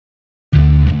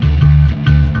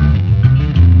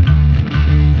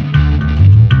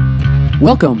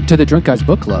Welcome to the Drunk Guys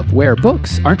Book Club, where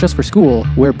books aren't just for school,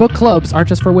 where book clubs aren't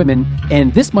just for women,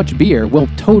 and this much beer will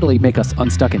totally make us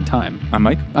unstuck in time. I'm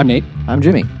Mike. I'm Nate. I'm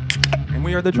Jimmy. And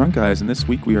we are the Drunk Guys, and this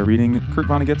week we are reading Kurt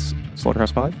Vonnegut's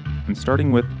Slaughterhouse 5, and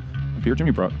starting with a beer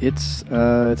Jimmy brought. It's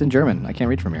in German. I can't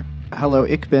read from here. Hallo,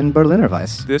 ich bin Berliner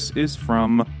Weiss. This is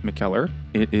from Mikkeller.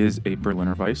 It is a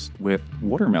Berliner Weiss with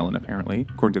watermelon, apparently,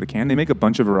 according to the can. They make a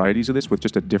bunch of varieties of this with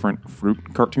just a different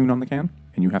fruit cartoon on the can,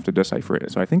 and you have to decipher it.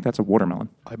 So I think that's a watermelon.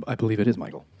 I believe it is,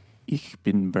 Michael. Ich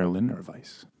bin Berliner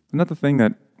Weiss. Another thing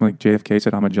that, like JFK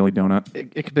said, I'm a jelly donut.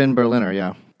 Ich bin Berliner,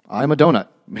 yeah. I'm a donut,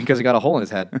 because he got a hole in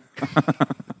his head.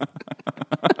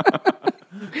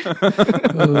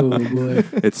 Oh, boy.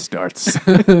 It starts.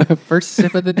 First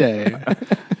sip of the day.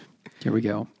 Here we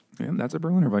go. And that's a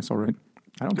Berliner Weiss, all right.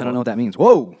 I don't know what that means.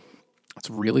 Whoa!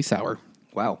 It's really sour.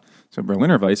 Wow. So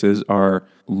Berliner Weisses are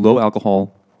low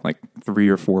alcohol, like 3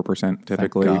 or 4%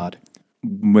 typically. Thank God.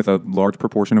 With a large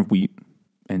proportion of wheat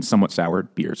and somewhat sour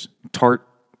beers. Tart,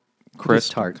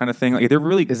 crisp tart? kind of thing. Like they're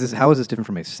really. How is this different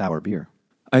from a sour beer?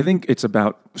 I think it's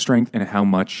about strength and how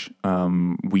much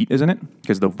wheat is in it,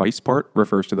 because the Weiss part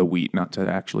refers to the wheat, not to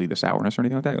actually the sourness or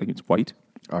anything like that. Like it's white.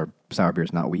 Are sour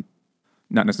beers not wheat?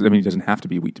 Not necessarily. I mean, it doesn't have to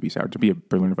be wheat to be sour. To be a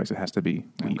Berliner Weiss, it has to be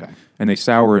wheat. Okay. And they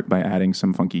sour it by adding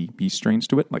some funky yeast strains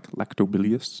to it, like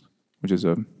lactobacillus, which is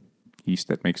a yeast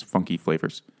that makes funky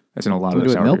flavors. That's in a lot of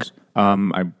the sour milk? beers.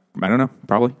 I don't know.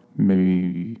 Probably.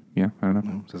 Maybe. Yeah. I don't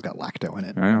know. So it's got lacto in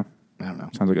it. I don't know.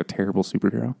 Sounds like a terrible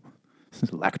superhero. This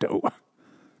is lacto.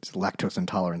 It's lactose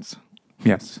intolerance.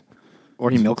 Yes.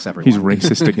 Or he milks everyone. He's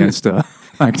racist against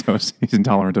lactose. He's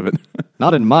intolerant of it.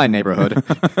 Not in my neighborhood.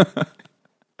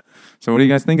 So what do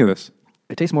you guys think of this?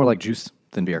 It tastes more like juice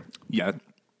than beer. Yeah.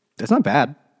 It's not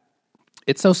bad.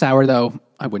 It's so sour, though,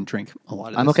 I wouldn't drink a lot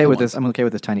of this. I'm okay at with once. this. I'm okay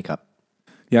with this tiny cup.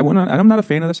 Yeah, I'm not a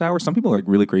fan of the sour. Some people are like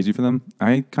really crazy for them.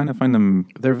 I kind of find them...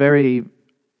 They're very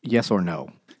yes or no.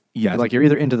 Yeah. Like you're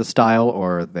either into the style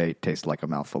or they taste like a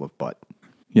mouthful of butt.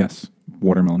 Yes.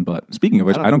 Watermelon butt. Speaking of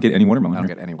which, I don't get any watermelon I don't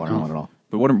here. get any watermelon at all.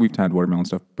 But we've had watermelon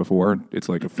stuff before. It's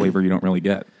like a flavor you don't really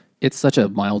get. It's such a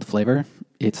mild flavor.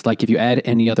 It's like if you add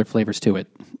any other flavors to it,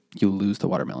 you lose the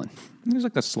watermelon. There's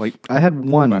like a slight... I had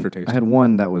one aftertaste.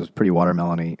 that was pretty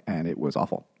watermelony, and it was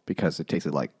awful because it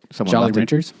tasted like someone Jolly left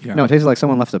Ranchers? Yeah. No, it tasted like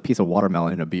someone left a piece of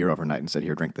watermelon in a beer overnight and said,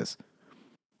 "Here, drink this."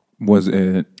 Was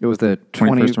it... It was the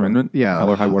 21st Amendment? Yeah, Hell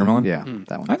or High Watermelon? Yeah,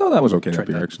 that one. I thought that was okay, that Tried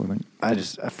beer, that. actually.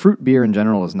 A fruit beer in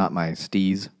general is not my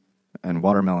steez, and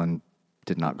watermelon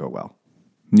did not go well.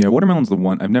 Yeah, watermelon's the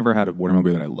one. I've never had a watermelon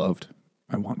beer that I loved.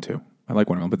 I want to. I like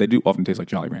watermelon, but they do often taste like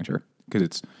Jolly Rancher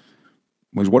because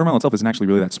watermelon itself isn't actually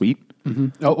really that sweet,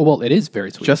 Oh, well, it is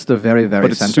very sweet. Just the very, very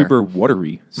but it's center. super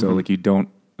watery. So like you don't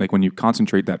like when you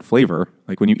concentrate that flavor.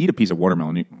 Like when you eat a piece of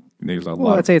watermelon, there's a Well,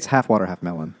 lot. I'd say it's half water, half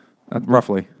melon.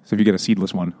 Roughly. So if you get a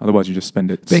seedless one, otherwise you just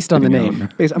spend it based on the spitting it name.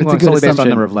 out. I'm It's a going good solely based on assumption.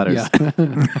 number of letters.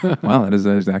 Yeah. Wow, that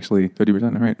is actually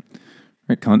 50%. All right,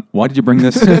 cunt. Why did you bring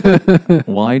this?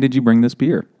 Why did you bring this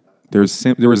beer? There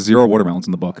was 0 watermelons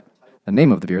in the book. The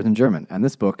name of the beer is in German, and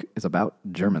this book is about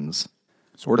Germans.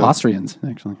 Sort of. Austrians,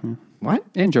 actually. Yeah. What?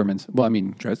 And Germans. Well, I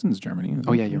mean, Dresden's Germany.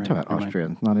 oh, yeah, you're right. Talk about You're right.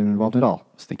 Austria. Not even involved at all.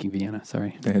 I was thinking Vienna,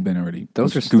 sorry. They had been already.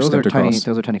 Those are goose-stepped tiny. across.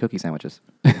 Those are tiny cookie sandwiches.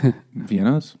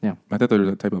 Vienna's? Yeah. I thought there was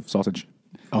a type of sausage.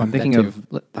 Oh, I'm thinking That of.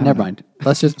 too. Never mind.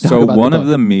 Let's just talk So about one the of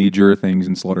book. the major things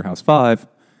in Slaughterhouse 5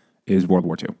 is World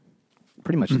War II.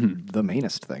 Pretty much the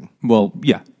mainest thing. Well,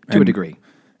 yeah. To a and degree.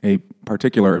 A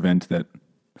particular event that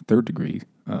third degree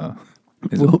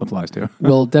applies to.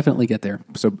 We'll definitely get there.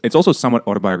 So it's also somewhat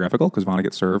autobiographical because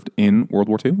Vonnegut served in World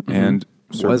War II and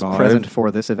Was survived. present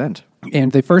for this event.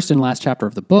 And the first and last chapter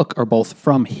of the book are both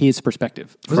from his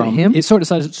perspective. Was it him? It's sort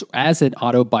of as an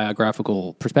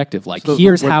autobiographical perspective. Like, So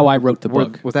here's how I wrote the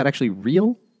book. Was that actually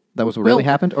real? That was what Well, really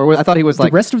happened? Or I thought he was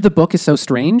like. The rest of the book is so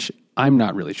strange, I'm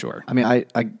not really sure. I mean,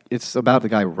 it's about the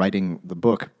guy writing the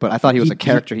book, but I thought he was a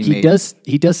character he made.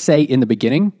 He does say in the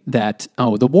beginning that,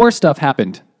 the war stuff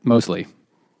happened, mostly,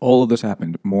 All of this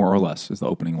happened, more or less, is the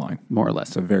opening line. more or less.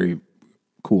 It's a very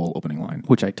cool opening line.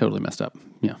 Which I totally messed up.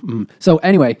 Yeah. So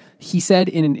anyway, he said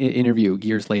in an interview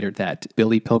years later that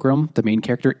Billy Pilgrim, the main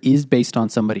character, is based on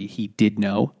somebody he did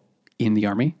know in the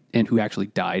army and who actually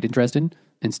died in Dresden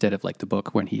instead of like the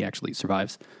book when he actually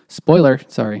survives. Spoiler,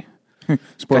 sorry.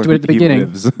 Spoiler, Got to it at the he beginning.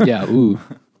 lives. Yeah, ooh.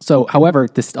 So, however,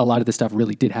 a lot of this stuff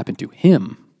really did happen to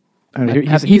him. He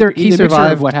Either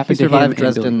survived. what happened he to him survived and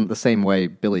Dresden Billy. the same way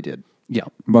Billy did. Yeah.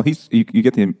 Well, you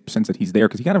get the sense that he's there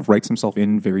because he kind of writes himself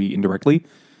in very indirectly.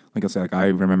 Like I'll say, like I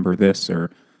remember this,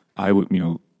 or I would,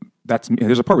 that's me.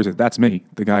 There's a part where he says, "That's me,"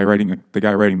 the guy writing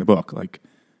the book. Like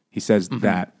he says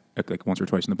that like once or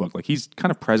twice in the book. Like he's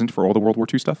kind of present for all the World War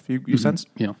II stuff. You sense?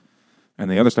 Yeah. And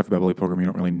the other stuff about Billy Pilgrim, you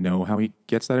don't really know how he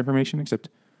gets that information, except,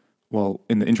 well,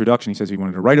 in the introduction, he says he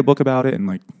wanted to write a book about it, and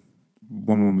like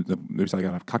one woman, there's like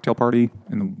a cocktail party,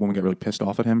 and the woman got really pissed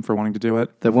off at him for wanting to do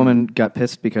it. The woman got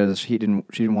pissed because she didn't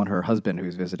want her husband,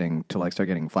 who's visiting, to like start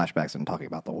getting flashbacks and talking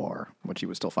about the war, which he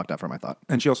was still fucked up from, I thought.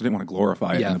 And she also didn't want to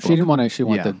glorify it in the book. She didn't want to. She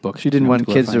wanted the book. She didn't want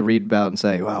kids to glorify it. read about and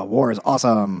say, "Wow, war is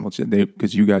awesome." Well,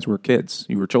 because you guys were kids,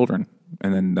 you were children,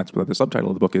 and then that's what the subtitle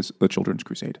of the book is: The Children's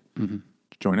Crusade. Mm-hmm.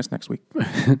 Join us next week.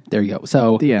 There you go.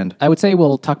 So The end. I would say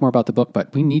we'll talk more about the book,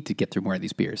 but we need to get through more of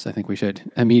these beers. I think we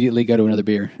should immediately go to another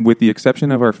beer. With the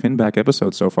exception of our Finback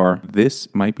episode so far, this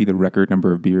might be the record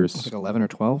number of beers. Like 11 or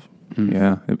 12?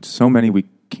 Yeah, it's so many we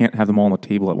can't have them all on the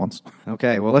table at once.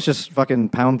 Okay, well, let's just fucking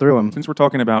pound through them. Since we're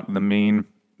talking about the main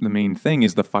thing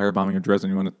is the firebombing of Dresden,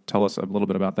 you want to tell us a little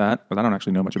bit about that? But I don't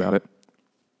actually know much about it.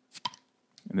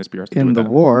 And this beer has to do In with the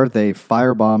that. war, they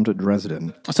firebombed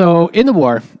Dresden. So in the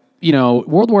war,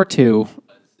 World War II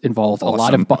involved a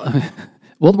lot of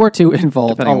World War II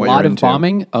involved Depending a on what lot you're of into.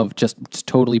 bombing of just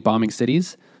totally bombing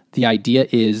cities. The idea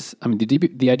is,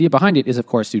 the idea behind it is, of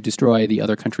course, to destroy the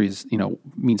other country's,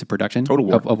 means of production. Total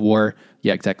war. Of war.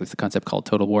 Yeah, exactly. It's the concept called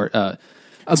total war.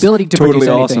 Ability to Totally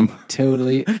produce anything. awesome.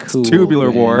 Totally cool.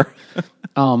 Tubular man. war.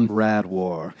 Rad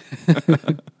war.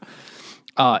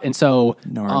 And so,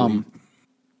 Gnarly.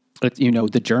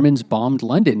 the Germans bombed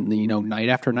London, night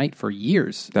after night for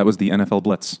years. That was the NFL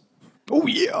Blitz. Oh,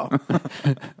 yeah.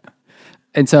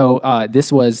 And so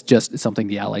this was just something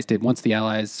the Allies did. Once the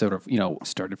Allies sort of,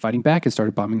 started fighting back and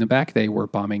started bombing them back, they were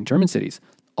bombing German cities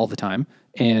all the time.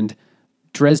 And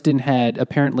Dresden had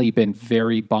apparently been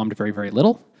bombed very, very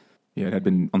little. Yeah, it had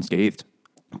been unscathed.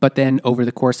 But then over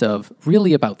the course of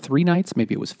really about 3 nights,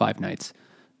 maybe it was 5 nights,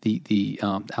 the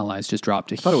Allies just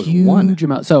dropped a thought it was huge one.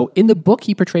 amount. So in the book,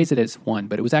 he portrays it as 1,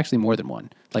 but it was actually more than 1.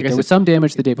 Like there was some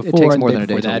damage the day before. It takes and more the than a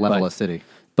day before to that, level but, a city.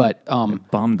 But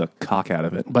Bombed the cock out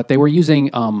of it. but they were using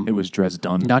It was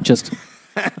Dresden. not just.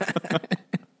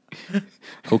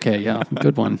 Okay, yeah,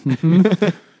 good one.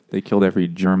 They killed every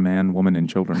German woman and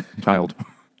child.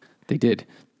 They did.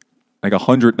 Like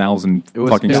 100,000 fucking It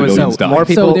was civilians died. more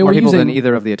people, So they were than using-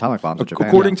 either of the atomic bombs in Japan.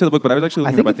 According to the book, but I was actually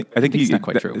looking I up. think I think it's not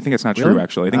quite true. I think it's not Really? true.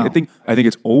 Actually, I Oh. think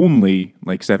it's only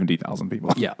like 70,000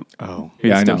 people. Yeah. Oh.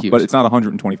 yeah, I still know, huge. but it's not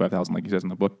 125,000 like he says in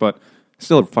the book. But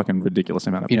still a fucking ridiculous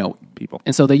amount of people.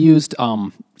 And so they used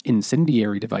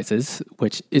incendiary devices,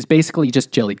 which is basically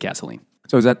just jellied gasoline.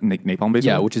 So is that napalm basically?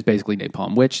 Yeah, which is basically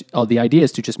napalm, which the idea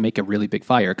is to just make a really big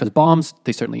fire. Because bombs,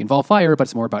 they certainly involve fire, but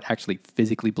it's more about actually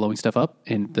physically blowing stuff up.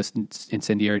 And this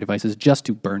incendiary devices just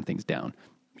to burn things down.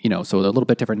 So they're a little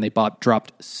bit different. And they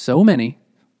dropped so many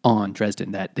on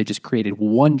Dresden that they just created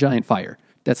one giant fire.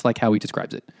 That's like how he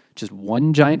describes it. Just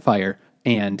one giant fire,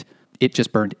 and it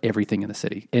just burned everything in the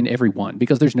city, and everyone,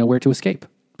 because there's nowhere to escape.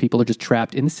 People are just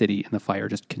trapped in the city, and the fire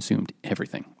just consumed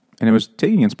everything. And it was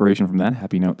taking inspiration from that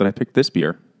happy note that I picked this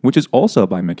beer, which is also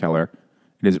by Mikkeller.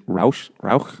 It is Rauch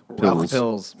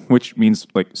Pils. which means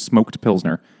like smoked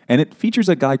Pilsner. And it features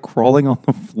a guy crawling on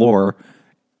the floor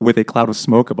with a cloud of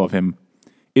smoke above him.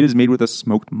 It is made with a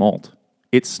smoked malt.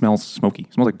 It smells smoky.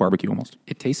 It smells like barbecue almost.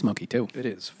 It tastes smoky, too. It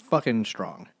is fucking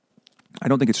strong. I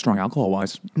don't think it's strong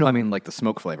alcohol-wise. No, I mean like the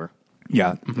smoke flavor.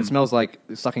 Yeah. It smells like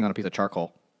sucking on a piece of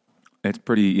charcoal. It's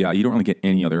pretty, you don't really get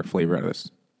any other flavor out of this.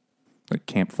 Like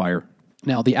campfire.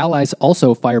 Now, the Allies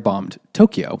also firebombed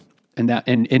Tokyo, and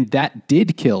that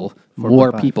did kill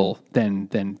more 4.5. people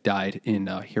than died in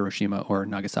Hiroshima or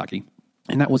Nagasaki.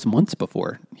 And that was months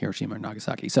before Hiroshima or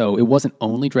Nagasaki. So it wasn't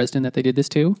only Dresden that they did this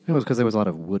to. It was because there was a lot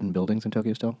of wooden buildings in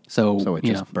Tokyo still. So it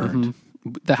just burned.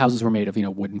 The houses were made of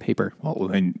wooden paper. Well,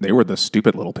 then they were the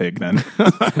stupid little pig then. Who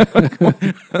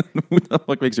the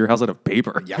fuck makes your house out of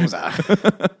paper?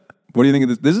 Yowza. What do you think of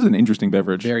this? This is an interesting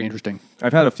beverage. Very interesting.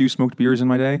 I've had a few smoked beers in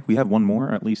my day. We have one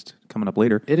more, at least, coming up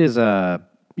later. It is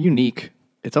unique.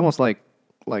 It's almost like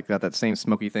that same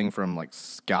smoky thing from like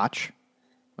Scotch,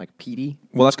 like peaty.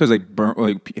 Well, that's because they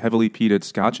burn heavily peated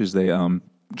scotches. They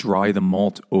dry the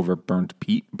malt over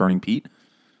burning peat.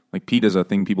 Like peat is a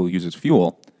thing people use as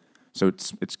fuel, so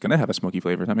it's gonna have a smoky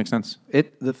flavor. Does that make sense?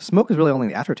 The smoke is really only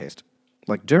the aftertaste.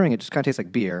 Like during, it just kind of tastes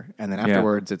like beer, and then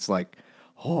afterwards, it's like,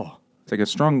 oh. It's like a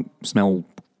strong smell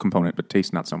component, but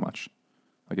taste not so much.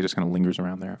 Like it just kind of lingers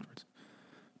around there afterwards.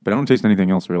 But I don't taste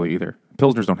anything else really either.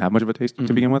 Pilsners don't have much of a taste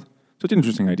to begin with, so it's an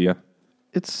interesting idea.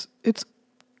 It's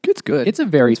good. It's a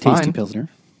very tasty fine. Pilsner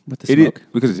with the It is, smoke.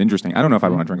 because it's interesting. I don't know if I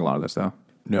want to drink a lot of this though.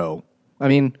 No. I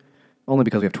mean, only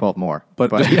because we have 12 more. But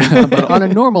But on a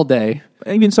normal day,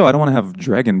 even so, I don't want to have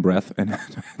dragon breath and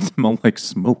smell like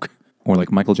smoke or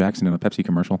like Michael Jackson in a Pepsi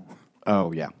commercial.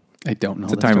 Oh, yeah. I don't know.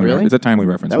 It's a that timely. story. Really? It's a timely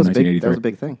reference. That was from big. 1983. That was a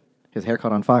big thing. His hair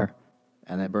caught on fire.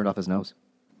 And it burned off his nose.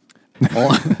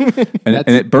 And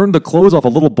it burned the clothes off a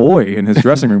little boy in his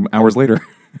dressing room hours later.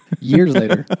 Years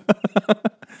later.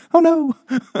 Oh no.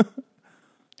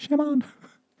 Shaman.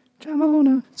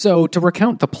 So to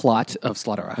recount the plot of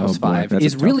Slaughterhouse Oh, boy, 5 that's a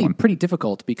is tough really one. pretty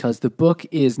difficult because the book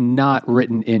is not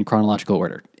written in chronological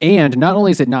order. And not only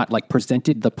is it not like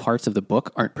presented, the parts of the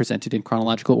book aren't presented in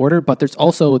chronological order, but there's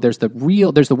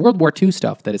the World War II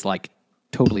stuff that is like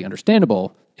totally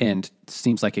understandable and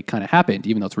seems like it kind of happened,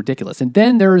 even though it's ridiculous. And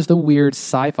then there's the weird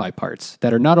sci-fi parts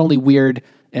that are not only weird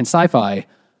and sci-fi,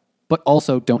 but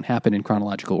also don't happen in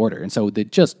chronological order. And so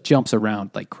it just jumps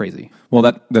around like crazy. Well,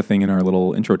 the thing in our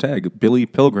little intro tag, Billy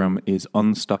Pilgrim is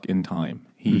unstuck in time.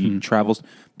 He travels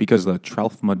because the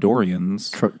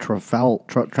Tralfamadorians.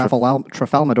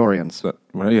 Trafalmadorians.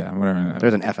 Whatever.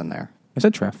 There's an F in there. I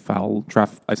said I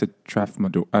said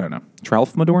Trafmador. I don't know.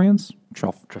 Tralfamadorians?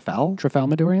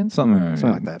 Trafalmadorians?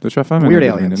 Something like that. The Tralfamadorians. Weird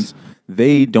aliens.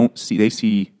 They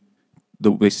see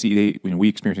we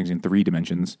experience things in 3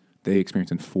 dimensions. They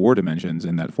experience in 4 dimensions,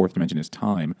 and that 4th dimension is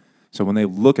time. So when they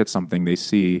look at something, they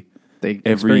see They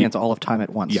experience all of time at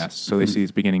once. Yes. So they see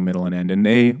its beginning, middle, and end, and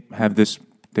they have this.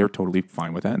 They're totally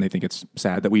fine with that, and they think it's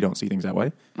sad that we don't see things that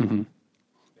way. Mm-hmm.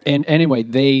 And anyway,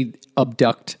 they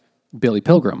abduct Billy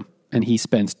Pilgrim, and he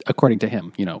spends, according to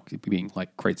him, being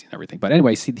like crazy and everything. But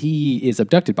anyway, he is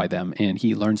abducted by them, and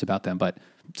he learns about them. But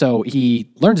so he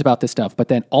learns about this stuff, but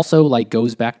then also like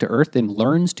goes back to Earth and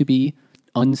learns to be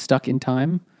unstuck in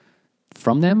time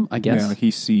from them, I guess. Yeah,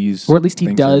 he sees, or at least he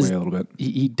things does that way a little bit.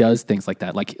 He does things like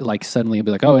that, like suddenly he'll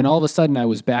be like, oh, and all of a sudden I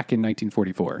was back in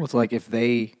 1944. Well, it's like if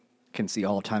they can see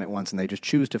all of time at once and they just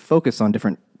choose to focus on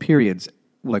different periods,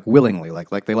 like willingly,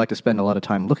 like they like to spend a lot of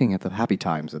time looking at the happy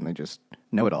times and they just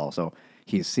know it all. So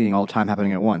he's seeing all time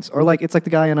happening at once. Or like it's like the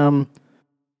guy in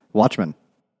Watchmen.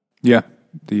 Yeah,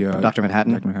 the Dr.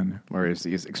 Manhattan, Dr. Manhattan, where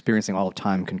he's experiencing all of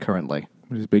time concurrently.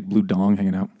 with his big blue dong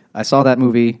hanging out. I saw that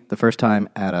movie the first time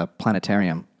at a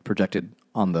planetarium projected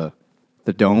on the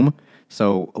dome.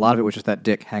 So a lot of it was just that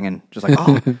dick hanging, just like,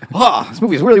 this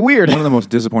movie is really weird. One of the most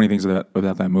disappointing things about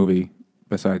that movie,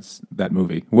 besides that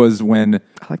movie, was when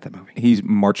I like that movie. he's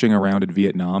marching around in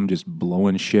Vietnam, just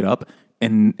blowing shit up,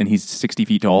 and he's 60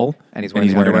 feet tall, And he's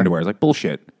wearing underwear. It's like,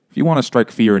 bullshit. If you want to strike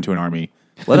fear into an army,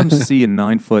 let them see a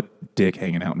 9-foot dick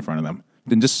hanging out in front of them.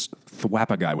 Then just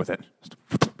thwap a guy with it.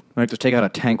 Just take out a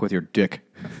tank with your dick.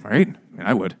 Right? I mean,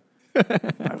 I would.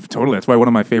 Totally. That's why one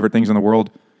of my favorite things in the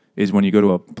world is when you go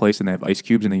to a place and they have ice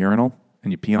cubes in the urinal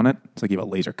and you pee on it. It's like you have a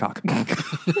laser cock.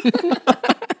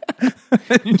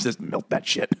 You just melt that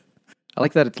shit. I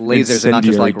like that it's lasers and not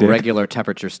just like Incendiary dick. regular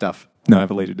temperature stuff. No, I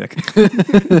have a laser dick.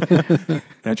 And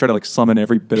I try to like summon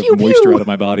every bit of moisture out of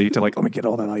my body to like, let me get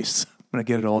all that ice. I'm going to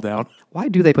get it all down. Why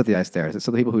do they put the ice there? Is it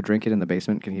so the people who drink it in the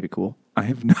basement can keep it cool? I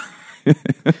have no...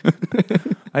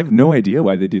 I have no idea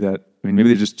why they do that. I mean, maybe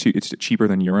they're just it's cheaper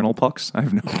than urinal pucks. I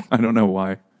don't know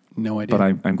why. No idea. But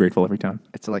I'm grateful every time.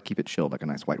 It's to like keep it chilled like a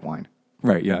nice white wine.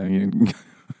 Right, yeah. I mean,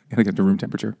 gotta get to room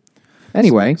temperature.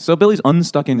 Anyway, So Billy's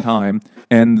unstuck in time,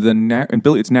 and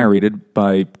Billy. It's narrated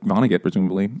by Vonnegut,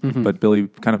 presumably, but Billy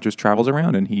kind of just travels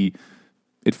around, and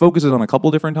it focuses on a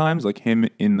couple different times, like him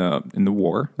in the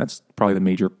war. That's probably the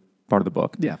major part of the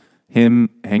book. Yeah. Him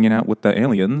hanging out with the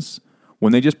aliens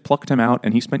when they just plucked him out,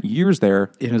 and he spent years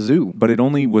there in a zoo. but it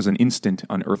only was an instant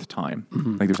on Earth time.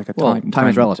 Like there's like a Time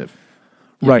is relative.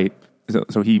 right?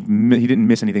 So he didn't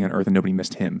miss anything on Earth, and nobody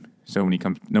missed him. So when he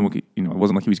comes, it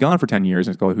wasn't like he was gone for 10 years.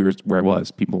 And it's like, here's where I was.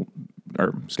 People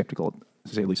are skeptical,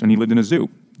 to say at least. And he lived in a zoo.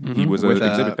 He was With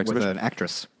an with exhibition. an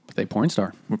actress. With a porn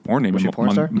star. What porn name? Was she a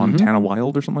porn star? Montana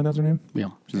Wild or something like that's her name. Yeah.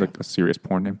 She's like a serious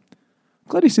porn name.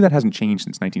 Glad to see that hasn't changed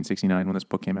since 1969 when this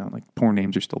book came out. Like porn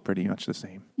names are still pretty much the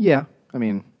same. Yeah, I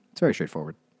mean, it's very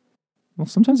straightforward. Well,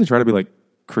 sometimes they try to be like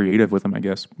creative with them, I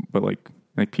guess. But like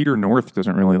Peter North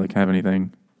doesn't really like have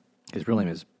anything. His real name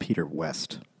is Peter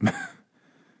West.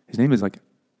 His name is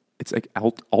it's like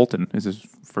Alton is his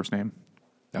first name.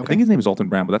 Okay. I think his name is Alton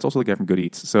Brown, but that's also the guy from Good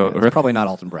Eats. So It's probably not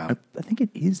Alton Brown. I think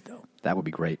it is though. That would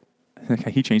be great.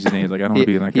 He changed his name. He's like, I don't want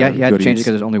to be like he had to Good change it Eats. because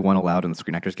there's only one allowed in the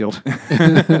Screen Actors Guild.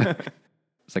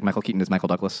 It's like Michael Keaton is Michael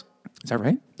Douglas. Is that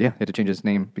right? Yeah, he had to change his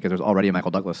name because there's already a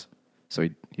Michael Douglas. So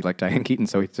he liked Diane Keaton,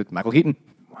 so he said Michael Keaton.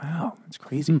 Wow, that's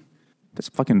crazy. That's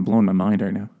fucking blowing my mind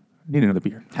right now. I need another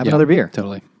beer. Have another beer.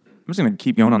 Totally. I'm just gonna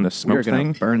keep going on this We're smoke going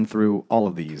thing. to burn through all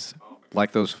of these,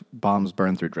 like those bombs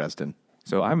burned through Dresden.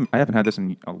 So I haven't had this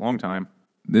in a long time.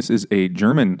 This is a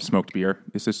German smoked beer.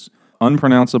 This is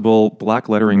unpronounceable black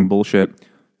lettering bullshit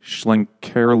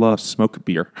Schlenkerla smoke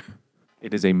beer.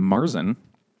 It is a Marzen.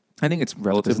 I think it's Isn't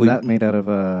relatively that made out of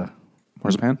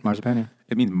marzipan. marzipan? Yeah.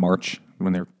 It means March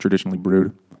when they're traditionally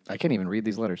brewed. I can't even read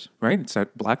these letters. right? It's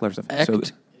that black letter stuff. So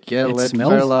It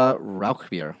Gelitverla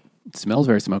Rauchbier. It smells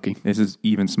very smoky. this is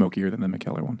even smokier than the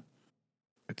McKellar one.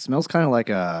 It smells kind of like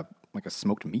a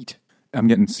smoked meat. I'm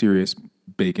getting serious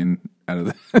bacon out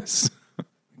of this.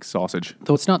 Like sausage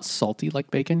Though it's not salty like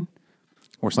bacon,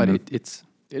 or but something. it's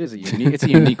It is a unique. It's a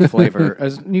unique flavor.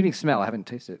 It's a unique smell. I haven't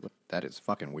tasted it. That is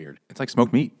fucking weird. It's like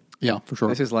smoked meat. yeah, for sure.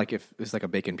 This is like a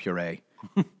bacon puree.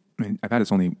 I mean, I've had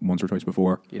this only once or twice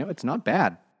before. You know, it's not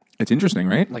bad. It's interesting,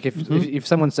 right? Like if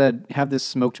someone said have this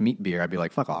smoked meat beer, I'd be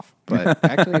like fuck off. But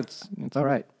actually, it's all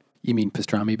right. You mean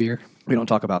pastrami beer? We don't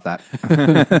talk about that.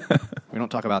 We don't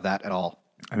talk about that at all.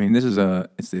 I mean, this is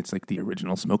it's like the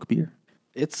original smoke beer.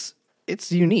 It's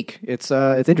unique. It's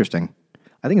interesting.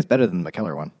 I think it's better than the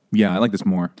McKellar one. Yeah, I like this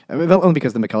more. I mean, only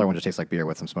because the McKellar one just tastes like beer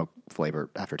with some smoke flavor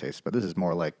aftertaste. But this is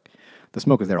more like the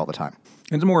smoke is there all the time.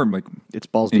 It's more like It's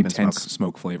balls deep in intense smoke.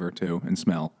 smoke flavor too and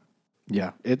smell.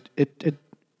 Yeah, it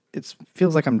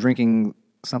feels like I'm drinking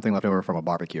something left over from a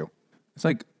barbecue. It's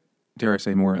like, dare I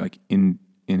say, more like in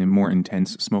a more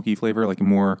intense smoky flavor, like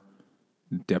more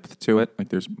depth to it. Like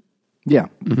there's Yeah,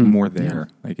 more there.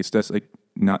 Like it's just like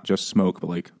not just smoke, but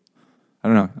like I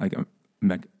don't know,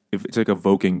 like if it's like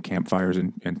evoking campfires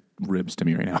and ribs to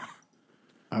me right now.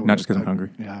 Not just because I'm hungry.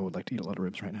 Yeah, I would like to eat a lot of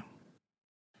ribs right now.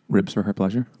 Ribs for her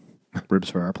pleasure. Ribs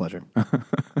for our pleasure.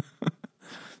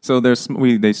 So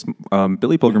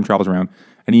Billy Pilgrim travels around,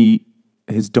 and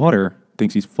his daughter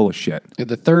thinks he's full of shit.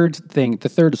 The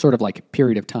third sort of like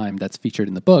period of time that's featured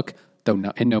in the book, though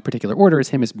in no particular order, is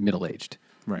him as middle-aged.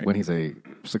 Right. When he's a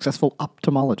successful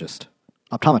optometrist.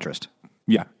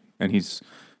 Yeah, and his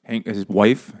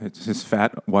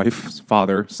fat wife's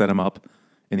father set him up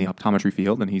in the optometry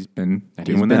field, and he's been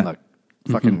doing that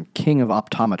the fucking king of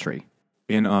optometry.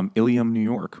 in Ilium, New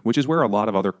York, which is where a lot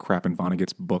of other crap in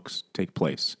Vonnegut's books take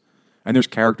place. And there's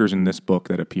characters in this book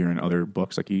that appear in other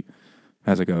books. Like he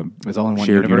has like It's all in one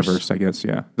shared universe? I guess.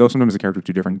 Yeah, though sometimes the characters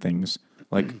do different things.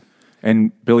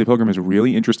 And Billy Pilgrim is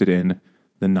really interested in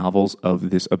the novels of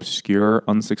this obscure,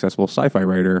 unsuccessful sci-fi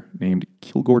writer named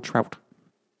Kilgore Trout.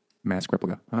 Mask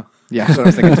replica. Huh? Yeah, that's what I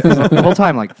was thinking. The whole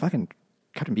time, like, fucking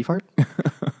Captain Beefheart?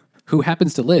 Who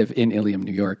happens to live in Ilium,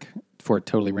 New York, for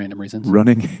totally random reasons.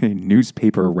 Running a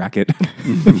newspaper racket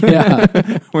Yeah,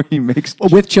 where he makes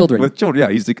with children. with children.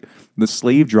 Yeah, he's like the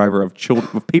slave driver of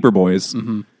paper boys,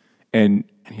 and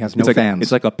he has it's no fans.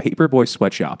 It's like a paper boy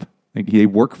sweatshop. Like they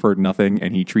work for nothing,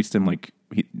 and he treats them like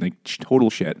total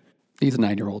shit. These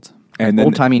 9-year-olds. And then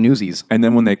Old-timey newsies. and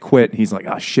then when they quit, he's like,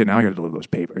 "Oh shit! Now I got to deliver those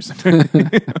papers."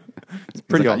 It's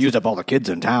pretty I awesome. used up all the kids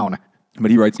in town. But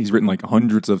he's written like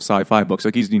hundreds of sci-fi books.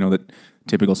 Like he's, the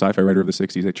typical sci-fi writer of the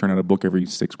 60s. They churn out a book every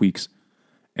 6 weeks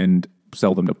and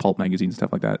sell them to pulp magazines and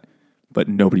stuff like that. But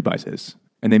nobody buys his.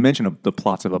 And they mention the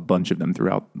plots of a bunch of them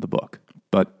throughout the book.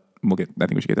 But I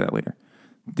think we should get to that later.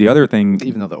 The other thing,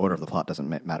 Even though the order of the plot doesn't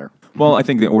matter. well, I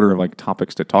think the order of like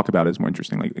topics to talk about is more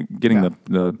interesting. Like getting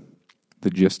the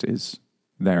gist is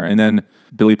there. And then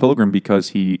Billy Pilgrim, because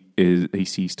he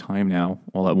sees time now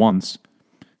all at once.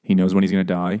 He knows when he's going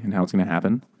to die and how it's going to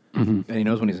happen. And he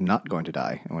knows when he's not going to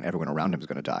die and when everyone around him is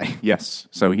going to die. Yes.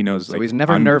 So he knows. So he's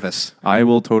never nervous. I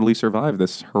will totally survive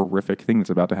this horrific thing that's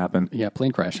about to happen. Yeah,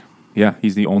 plane crash. Yeah,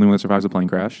 he's the only one that survives a plane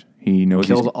crash. He knows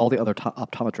Kills all the other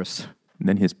optometrists. And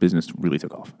then his business really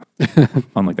took off.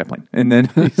 Unlike that plane. And then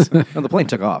No, the plane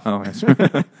took off. oh, yes.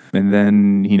 And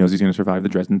then he knows he's going to survive the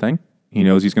Dresden thing. He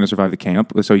knows he's going to survive the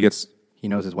camp. So He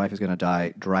knows his wife is going to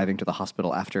die driving to the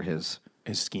hospital after his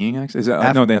skiing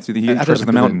accident. No, he crashes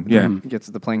the mountain. Yeah. Gets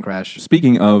the plane crash.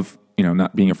 Speaking of,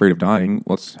 not being afraid of dying,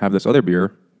 let's have this other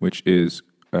beer, which is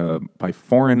by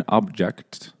Foreign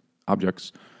Objects.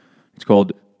 It's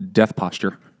called Death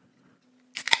Posture.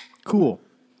 Cool.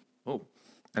 Oh,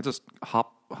 that just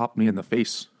hopped me in the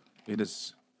face. It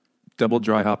is double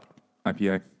dry hop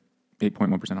IPA,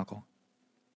 8.1% alcohol.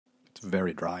 It's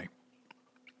very dry.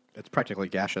 It's practically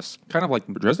gaseous. Kind of like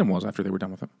Dresden was after they were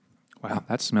done with it. Wow,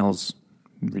 that smells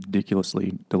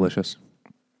ridiculously delicious.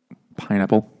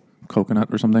 Pineapple, coconut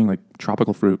or something, like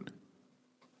tropical fruit.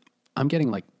 I'm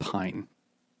getting like pine.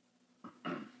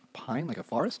 Pine, like a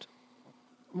forest?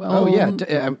 Well, Oh,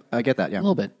 yeah. I get that, yeah. a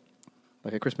little bit.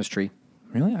 Like a Christmas tree.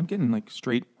 Really? I'm getting like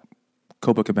straight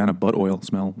Copacabana butt oil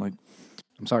smell. Like,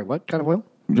 I'm sorry, what kind of oil?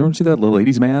 did you ever see that little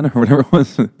ladies man or whatever it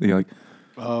was? They like,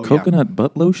 Oh, coconut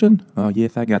butt lotion? Oh,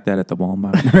 yes, I got that at the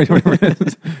Walmart. Right, whatever it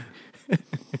is.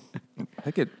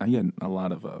 I get a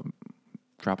lot of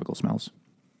tropical smells.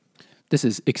 This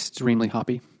is extremely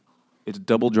hoppy. It's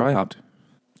double dry hopped.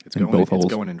 It's in both holes.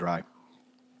 It's going in dry.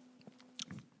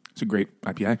 It's a great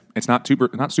IPA. It's not super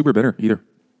bitter either.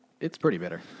 It's pretty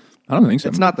bitter. I don't think so.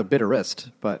 It's not the bitterest,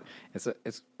 but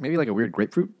it's maybe like a weird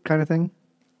grapefruit kind of thing.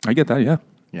 I get that, yeah.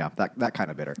 Yeah, that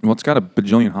kind of bitter. Well, it's got a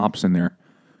bajillion hops in there.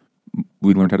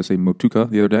 We learned how to say motuka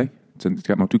the other day. It's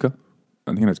got motuka.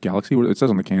 I think that's Galaxy. It says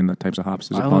on the can the types of hops.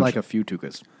 There's I a only bunch. like a few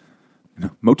tukas. No,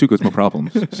 motuka's no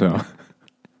problems. So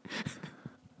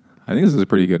I think this is a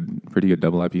pretty good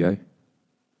double IPA.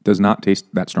 Does not taste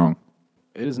that strong.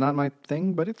 It is not my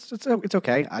thing, but it's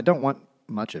okay. I don't want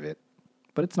much of it,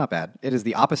 but it's not bad. It is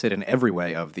the opposite in every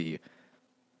way of the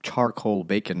charcoal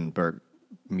bacon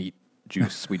meat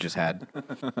juice we just had.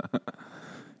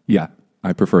 Yeah,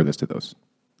 I prefer this to those.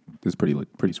 This is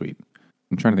pretty sweet.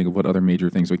 I'm trying to think of what other major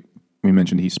things we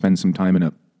mentioned. He spends some time in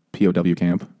a POW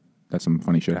camp. That's some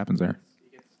funny shit happens there.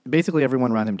 Basically,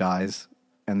 everyone around him dies,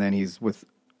 and then he's with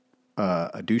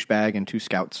a douchebag and 2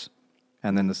 scouts,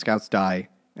 and then the scouts die,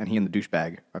 and he and the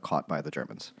douchebag are caught by the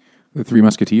Germans. The Three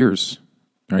Musketeers,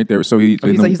 right there. So he's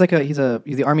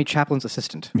the army chaplain's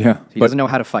assistant. Yeah, he doesn't know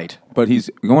how to fight. But he's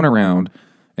going around,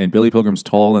 and Billy Pilgrim's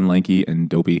tall and lanky and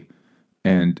dopey,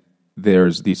 and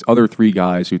there's these other 3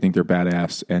 guys who think they're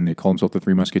badass, and they call themselves the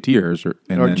Three Musketeers.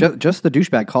 Just the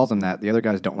douchebag calls him that. The other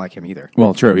guys don't like him either.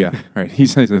 Well, true, yeah, right. He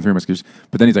says the Three Musketeers,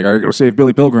 but then he's like, "I gotta go save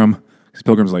Billy Pilgrim." Because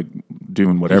Pilgrim's like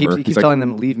doing whatever. He keeps telling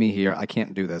them, "Leave me here. I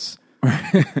can't do this."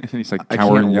 And he's like I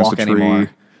cowering can't against walk a tree. anymore.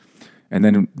 And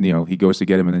then he goes to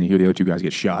get him, and then you hear the other 2 guys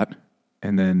get shot,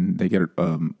 and then they get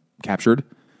captured,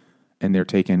 and they're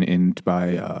taken in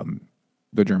by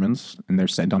the Germans, and they're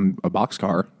sent on a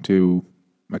boxcar to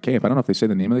a camp. I don't know if they say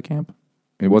the name of the camp.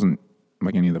 It wasn't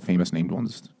like any of the famous named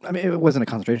ones. I mean, it wasn't a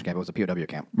concentration camp; it was a POW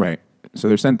camp. Right. So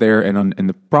they're sent there, and in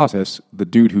the process, the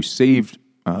dude who saved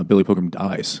Billy Pilgrim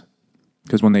dies.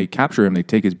 Because when they capture him, they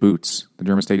take his boots. The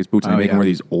Germans take his boots, and they make him wear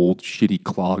these old, shitty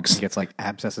clogs. He gets like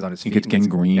abscesses on his feet. He gets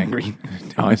gangrene.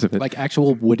 Dies of it. Like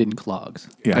actual wooden clogs.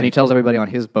 Yeah. And he tells everybody on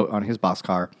his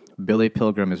boxcar, Billy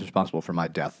Pilgrim is responsible for my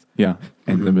death. Yeah.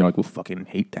 And then they're like, we'll fucking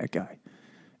hate that guy.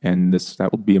 And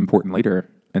that will be important later.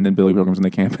 And then Billy Pilgrim's in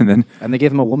the camp, and they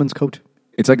gave him a woman's coat.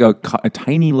 It's like a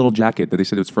tiny little jacket that they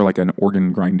said it's for like an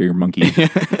organ grinder monkey.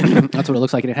 That's what it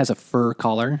looks like. And it has a fur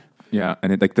collar. Yeah,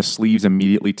 and like the sleeves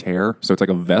immediately tear, so it's like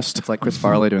a vest. It's like Chris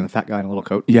Farley doing the fat guy in a little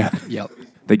coat. Yeah. Yep.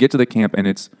 They get to the camp, and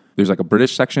there's like a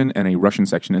British section and a Russian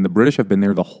section, and the British have been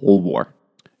there the whole war.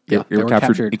 Yeah, they were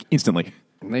captured instantly.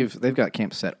 And they've got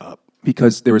camp set up.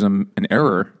 Because there was an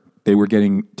error. They were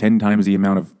getting 10 times the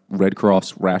amount of Red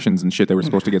Cross rations and shit they were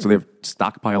supposed to get, so they have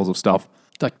stockpiles of stuff.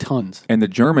 Like tons. And the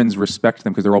Germans respect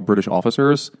them because they're all British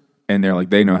officers, and they're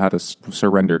like, they know how to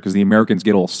surrender, because the Americans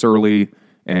get all surly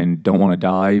and don't want to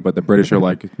die, but the British are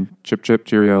like, chip, chip,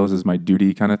 cheerio, this is my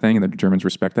duty kind of thing, and the Germans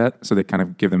respect that, so they kind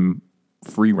of give them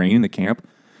free reign in the camp.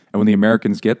 And when the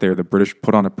Americans get there, the British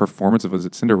put on a performance of, was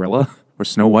it Cinderella or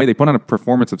Snow White? They put on a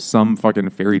performance of some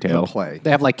fucking fairy tale. Play. They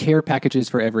have like care packages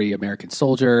for every American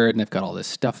soldier, and they've got all this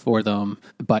stuff for them.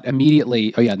 But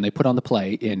immediately, and they put on the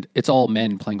play, and it's all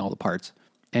men playing all the parts.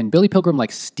 And Billy Pilgrim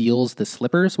like steals the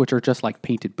slippers, which are just like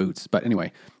painted boots. But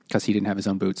anyway, because he didn't have his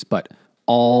own boots. But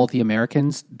all the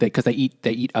Americans, because they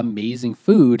eat amazing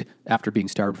food after being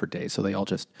starved for days, so they all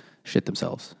just shit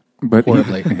themselves. But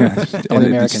horribly. All the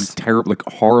Americans. Terrible, like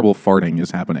horrible farting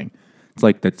is happening. It's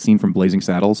like that scene from Blazing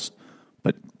Saddles,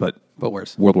 but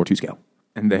worse. World War II scale.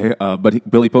 And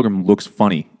Billy Pilgrim looks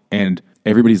funny, and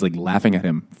everybody's like laughing at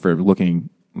him for looking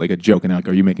like a joke. And like,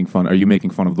 are you making fun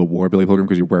of the war, Billy Pilgrim,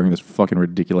 because you're wearing this fucking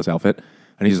ridiculous outfit?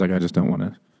 And he's like, I just don't want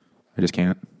to. I just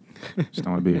can't. Just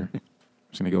don't want to be here. I'm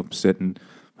just gonna go sit and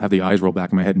have the eyes roll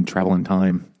back in my head and travel in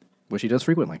time. Which he does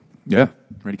frequently. Yeah,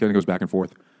 right. He kind of goes back and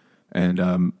forth,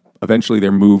 and eventually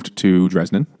they're moved to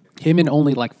Dresden. Him and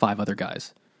only like 5 other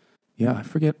guys. Yeah, I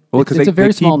forget. Well, because it's a very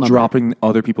they small keep number. dropping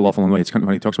other people off along the way. It's kind of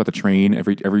when he talks about the train.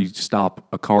 Every stop,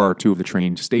 a car or 2 of the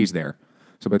train stays there.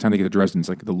 So by the time they get to Dresden, it's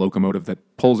like the locomotive that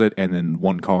pulls it, and then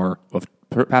 1 car of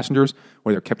passengers,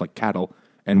 where they're kept like cattle,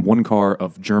 and 1 car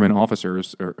of German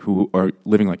officers who are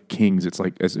living like kings. It's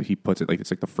like, as he puts it, like it's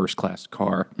like the first class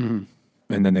car. Mm-hmm.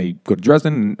 And then they go to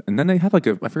Dresden, and then they have like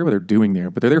I forget what they're doing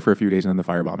there, but they're there for a few days, and then the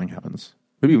firebombing happens.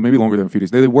 Maybe longer than a few days.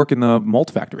 They work in the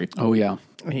malt factory. Oh yeah,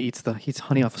 He eats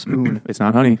honey off a spoon. It's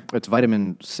not honey, It's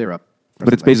vitamin syrup.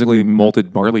 but it's basically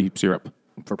malted barley syrup,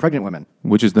 for pregnant women.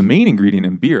 which is the main ingredient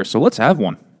in beer. So let's have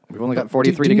one. We've only got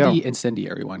 43 do to go. the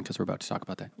incendiary one, because we're about to talk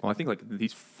about that. Well, I think like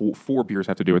these four beers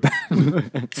have to do with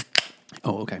that.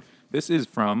 Oh, okay. This is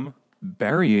from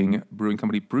Burying Brewing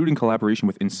Company, brewed in collaboration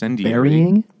with Incendiary.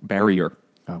 Burying? Barrier.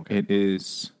 Oh, okay. It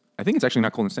is, I think it's actually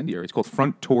not called Incendiary. It's called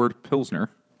Front Toward Pilsner.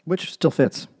 Which still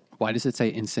fits. Why does it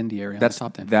say incendiary on the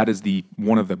top then? That is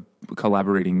one of the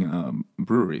collaborating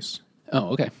breweries. Oh,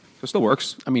 okay. So it still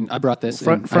works. I mean, I brought this.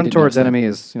 Front towards enemy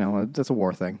is, that's a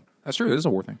war thing. That's true. It is a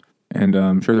war thing. And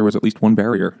I'm sure there was at least one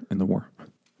barrier in the war.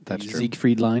 That's true.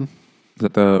 Siegfried line. Is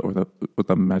that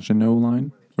the Maginot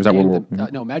line? Or was that World War? Yeah.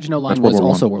 No, Maginot Line That's World was War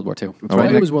also One. World War II.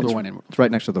 right It was next- World War One. It's right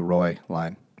next to the Roy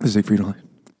line. The Siegfried line.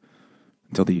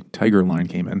 Until the Tiger line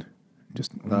came in.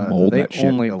 Just mold They that shit.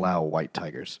 only allow white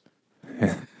tigers.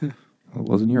 It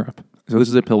was in Europe. So this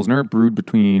is a Pilsner brewed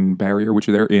between Barrier, which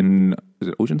are there in, is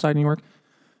it Oceanside, New York?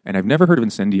 And I've never heard of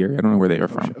Incendiary. I don't know where they are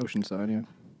from. Oceanside, yeah.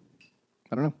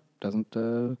 I don't know.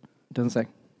 Doesn't say.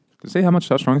 Does it say how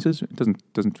strong this is? It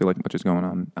doesn't feel like much is going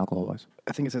on alcohol-wise.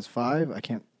 I think it says 5. I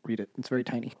can't read it. It's very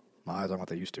tiny. My eyes aren't what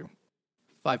they used to.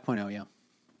 5.0, yeah.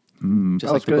 Just That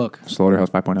like was the good. book. Slaughterhouse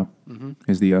 5.0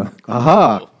 is the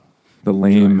Aha! the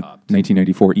lame Dry hopped.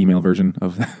 1994 email version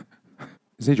of that.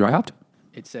 Is it dry hopped?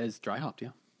 It says dry hopped, yeah.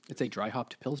 It's a dry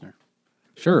hopped Pilsner.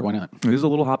 Sure, why not? It is a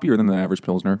little hoppier than the average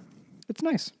Pilsner. It's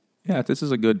nice. Yeah, this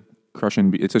is a good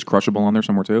crushing. It says crushable on there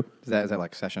somewhere too. Is that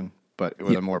like session, but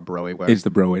with a more bro-y way? It's the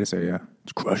bro way to say it, yeah.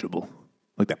 It's crushable.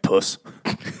 Like that puss.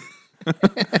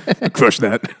 Crush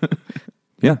that.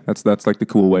 Yeah, that's like the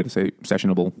cool way to say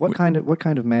sessionable. What kind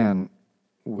of man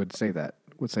would say that?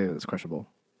 Would say it's crushable?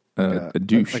 A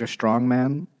douche. Like a strong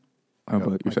man? Oh,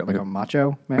 but you're Like a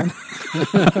macho man?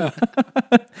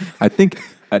 I think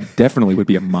I definitely would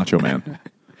be a macho man.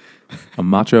 A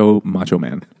macho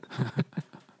man.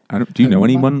 Do you know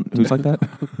anyone who's like that?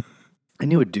 I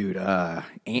knew a dude.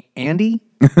 Andy?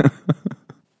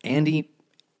 Andy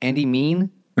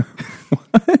Mean?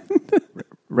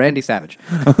 Randy Savage.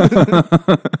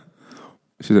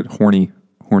 She's a horny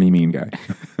mean guy.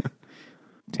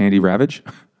 Tandy Ravage?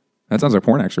 That sounds like a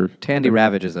porn actor. Tandy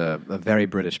Ravage is a very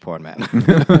British porn man.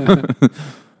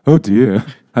 Oh dear,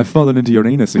 I've fallen into your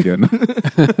anus again.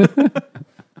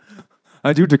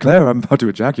 I do declare I'm about to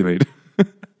ejaculate.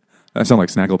 That sounds like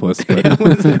Snagglepuss,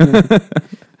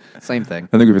 but Same thing.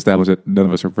 I think we've established that none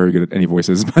of us are very good at any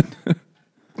voices, but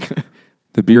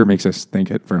the beer makes us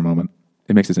think it for a moment.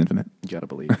 It makes us infinite. You gotta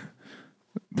believe.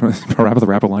 Parappa the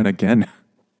Rappa line again.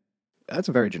 That's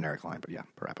a very generic line, but yeah,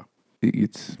 Parappa.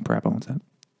 It's Parappa owns that.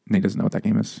 Nate doesn't know what that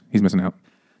game is. He's missing out.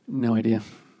 No idea.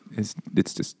 It's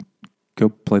just go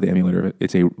play the emulator of it.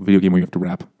 It's a video game where you have to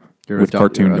rap You're with a dog,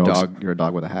 cartoon you're a dogs. dog. You're a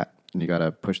dog with a hat, and you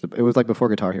gotta push the. It was like before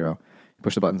Guitar Hero. You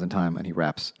push the buttons in time, and he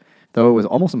raps. Though it was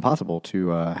almost impossible to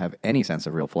have any sense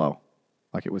of real flow.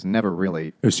 Like it was never really.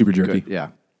 It was super jerky. Good. Yeah.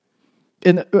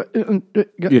 Yeah, Yeah,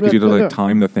 because you had to like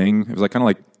time the thing. It was like kind of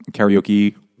like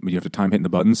karaoke, but you have to time hitting the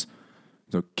buttons.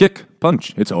 So kick,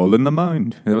 punch, it's all in the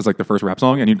mind. And that was like the first rap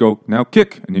song, and you'd go, now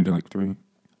kick, and you'd do like 3,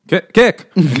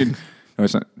 kick, and you'd, I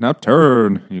was like, now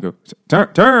turn, and you go,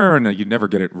 turn, and you'd never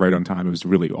get it right on time. It was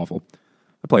really awful.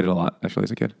 I played it a lot, actually,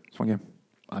 as a kid. It's a fun game.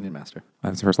 Onion Master.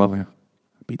 That's the first level, yeah.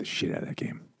 I beat the shit out of that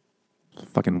game.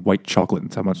 Fucking white chocolate,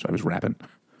 and how much I was rapping.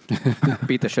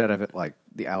 Beat the shit out of it like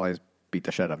the Allies beat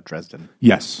the shit out of Dresden.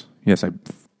 Yes, I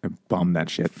bombed that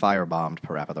shit. Firebombed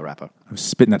Parappa the Rappa. I was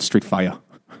spitting that straight fire.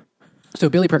 So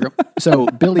Billy Pilgrim.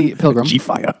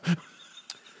 G-fire.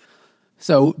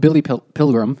 So Billy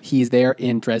Pilgrim, he's there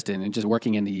in Dresden and just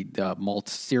working in the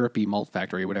syrupy malt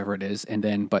factory, whatever it is. And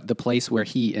then, but the place where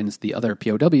he and the other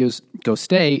POWs go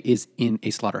stay is in a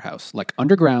slaughterhouse, like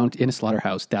underground in a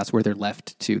slaughterhouse. That's where they're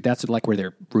left to. That's like where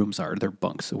their rooms are, their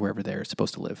bunks, or wherever they're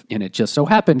supposed to live. And it just so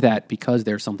happened that because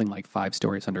there's something like 5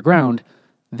 stories underground,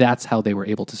 that's how they were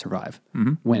able to survive.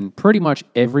 When pretty much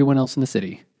everyone else in the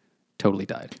city totally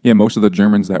died. Yeah, most of the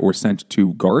Germans that were sent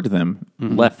to guard them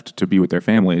left to be with their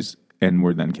families and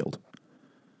were then killed.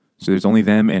 So there's only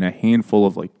them and a handful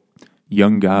of like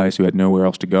young guys who had nowhere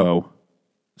else to go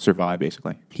survive,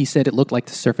 basically. He said it looked like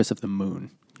the surface of the moon.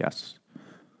 Yes.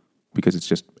 Because it's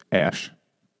just ash.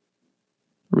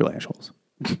 Real ash holes.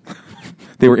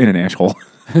 They were in an ash hole.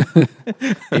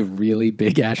 A really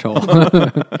big ash hole.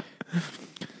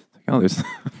 Oh, there's...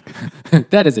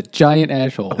 That is a giant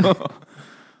ash hole.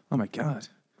 Oh my god!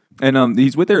 And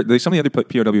he's with some of the other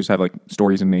POWs have like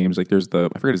stories and names. Like there's I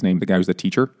forget his name. The guy who's the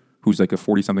teacher, who's like a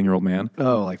 40-something-year-old man.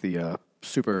 Oh, like the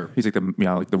super. He's like the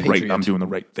right. Patriot. I'm doing the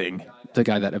right thing. The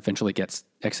guy that eventually gets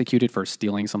executed for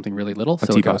stealing something really little. A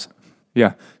So it teapot. goes.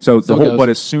 Yeah. So the So it whole. goes. But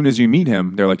as soon as you meet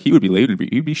him, they're like he would be late.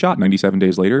 He'd be shot 97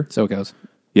 days later. So it goes.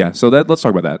 Yeah. So let's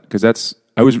talk about that because that's.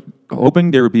 I was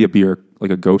hoping there would be a beer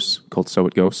like a Ghost called So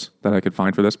It Goes that I could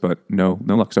find for this, but no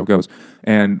luck. So it goes,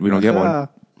 and we don't get one.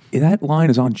 That line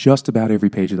is on just about every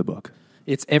page of the book.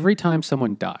 It's every time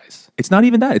someone dies. It's not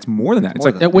even that. It's more than that. It's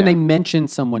More like than- When Yeah. they mention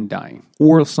someone dying.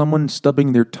 or someone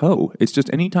stubbing their toe. It's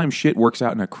just anytime shit works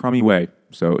out in a crummy way.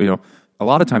 So, a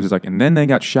lot of times it's like, and then they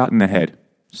got shot in the head.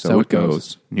 So it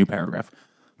goes. New paragraph.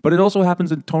 But it also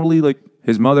happens in totally like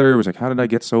his mother was like, how did I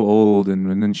get so old?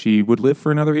 And then she would live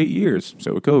for another 8 years.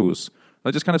 So it goes.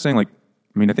 Like, just kind of saying, like,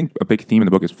 I mean, I think a big theme in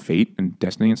the book is fate and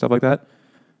destiny and stuff like that.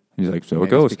 And he's like, so it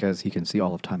Maybe goes. it's because he can see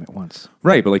all of time at once.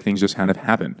 Right, but like things just kind of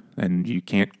happen. And you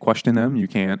can't question them. You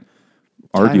can't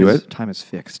argue it. Time is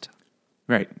fixed.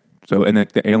 Right. So, and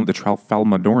the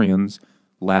Tralfamadorians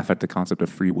laugh at the concept of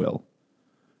free will.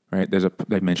 Right?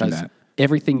 They mentioned that.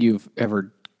 Everything you've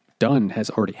ever done has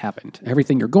already happened.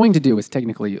 Everything you're going to do is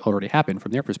technically already happened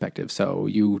from their perspective. So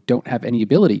you don't have any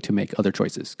ability to make other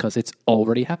choices because it's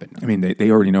already happened. I mean, they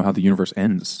already know how the universe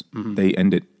ends. Mm-hmm. They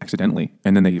end it accidentally.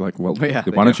 And then they like, well, Yeah,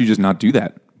 why don't you just not do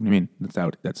that? I mean,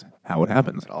 that's how it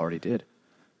happens. It already did.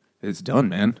 It's done,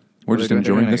 man. We're just They're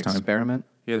enjoying doing an this time. experiment.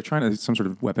 Yeah, they're trying to some sort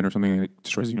of weapon or something that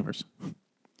destroys the universe.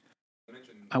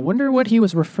 I wonder what he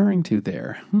was referring to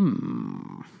there.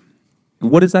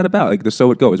 What is that about? Like the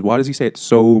so it goes. Why does he say it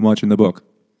so much in the book?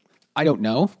 I don't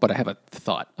know, but I have a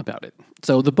thought about it.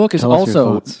 So the book is Tell us your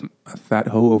also thoughts. A fat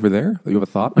hoe over there? You have a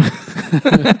thought?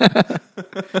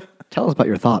 Tell us about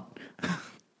your thought.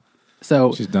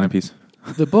 so She's a dime piece.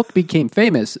 the book became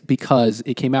famous because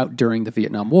it came out during the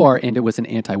Vietnam War and it was an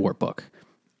anti-war book.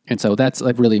 And so that's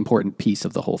a really important piece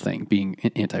of the whole thing, being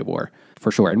anti-war,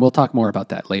 for sure. And we'll talk more about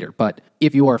that later. But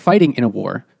if you are fighting in a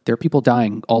war, there are people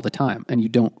dying all the time, and you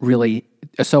don't really,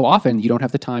 so often, you don't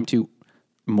have the time to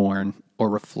mourn or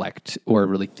reflect or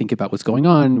really think about what's going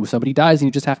on. When somebody dies, and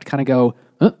you just have to kind of go,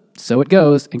 so it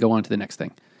goes, and go on to the next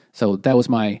thing. So that was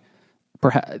my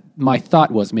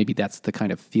thought was maybe that's the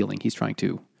kind of feeling he's trying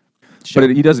to show.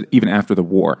 But he does it even after the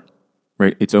war,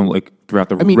 right? It's only like throughout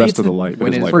the rest of the life.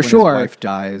 When his life. for sure. his wife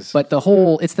dies. But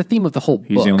it's the theme of the whole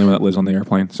He's book. the only one that lives on the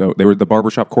airplane. So the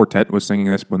barbershop quartet was singing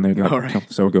this when they got killed.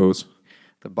 So it goes.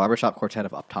 The barbershop quartet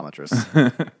of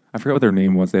optometrists. I forgot what their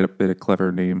name was. They had a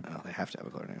clever name. Oh, they have to have a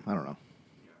clear name. I don't know.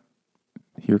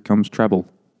 Here comes treble.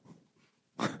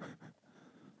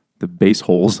 The bass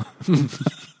holes.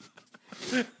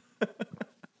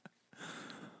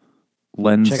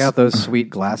 Lens. Check out those sweet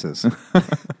glasses.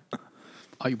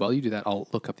 While you do that, I'll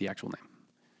look up the actual name.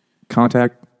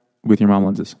 Contact with your mom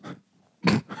lenses.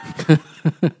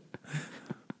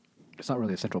 It's not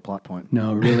really a central plot point.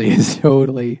 No, really, it's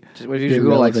totally. Just, what if you just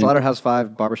Google like Slaughterhouse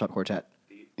 5 barbershop quartet?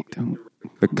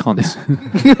 The cunts.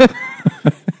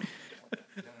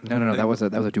 No. That was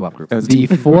a doo-wop group. The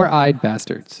Four-Eyed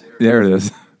Bastards. There it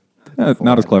is.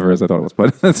 Not as clever as I thought it was,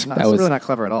 but It's really not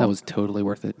clever at all. That was totally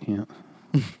worth it. Yeah.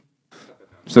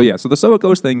 so the so it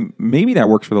goes thing. Maybe that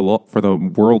works for the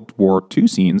World War II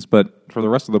scenes, but for the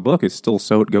rest of the book, it's still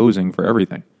so it goesing for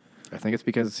everything. I think it's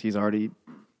because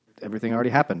everything already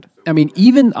happened. I mean,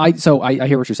 even I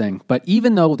hear what you're saying, but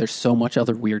even though there's so much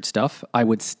other weird stuff, I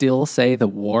would still say the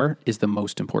war is the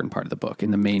most important part of the book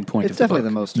and the main point It's of the book. definitely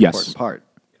the most Yes. important part.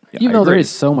 Yeah, Even I though there agree. is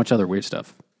so much other weird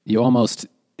stuff,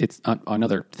 it's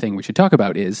another thing we should talk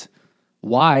about is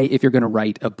why, if you're going to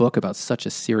write a book about such a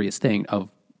serious thing of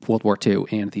World War II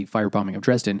and the firebombing of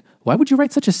Dresden, why would you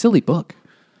write such a silly book?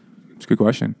 It's a good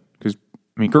question because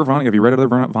I mean, Kurt Vonnegut. Have you read other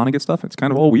Vonnegut stuff? It's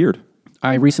kind of all weird.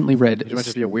 I recently read. You might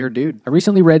just be a weird dude. I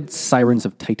recently read Sirens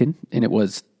of Titan, and it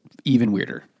was even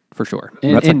weirder for sure.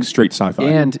 And, That's like straight sci-fi.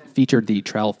 and featured the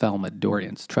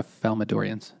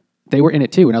Tralfamadorians. They were in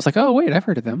it too, and I was like, "Oh wait, I've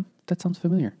heard of them. That sounds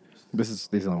familiar." These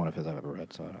are the only one of his I've ever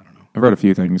read, so I don't know. I've read a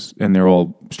few things, and they're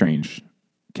all strange.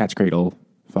 Cat's Cradle,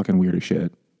 fucking weird as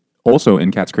shit. Also,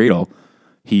 in Cat's Cradle,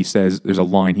 he says there's a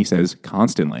line he says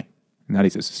constantly, and that he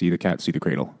says, "See the cat, see the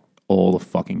cradle," all the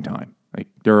fucking time. Like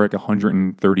there are like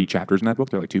 130 chapters in that book.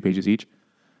 They're like 2 pages each.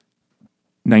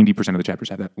 90% of the chapters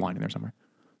have that line in there somewhere.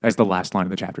 That's the last line of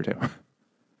the chapter too.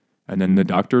 And then the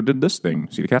doctor did this thing.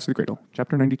 See the cat, see the cradle.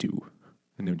 Chapter 92,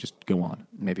 and they would just go on.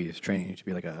 Maybe he's training you to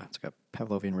be it's like a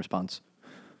Pavlovian response.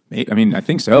 I mean, I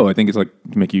think so. I think it's like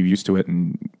to make you used to it,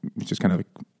 and it's just kind of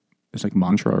it's like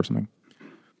mantra or something,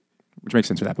 which makes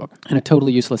sense for that book. And a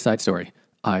totally useless side story.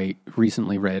 I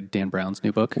recently read Dan Brown's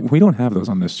new book. We don't have those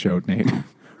on this show, Nate.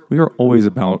 We are always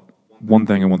about one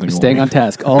thing and one thing Staying only. on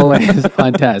task, always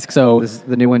on task. So This is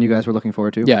the new one you guys were looking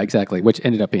forward to? yeah, exactly. Which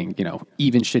ended up being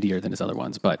even shittier than his other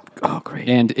ones. But Great.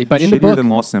 But in the Shittier book, than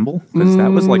Lost Symbol? Because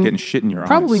that was like getting shit in your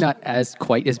probably eyes. not as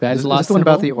quite as bad as Is Lost this the one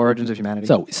about the Symbol. origins of humanity?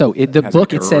 The has an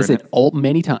book, it error says in it it. all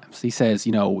many times. He says,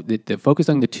 the focus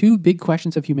on the two big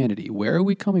questions of humanity. Where are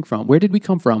we coming from? Where did we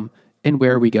come from? And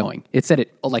where are we going? It said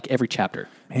it like every chapter.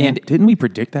 Man, And didn't we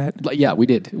predict that? yeah, we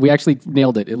did. We actually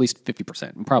nailed it at least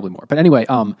 50%, and probably more. But anyway,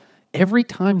 every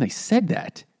time they said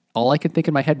that, all I could think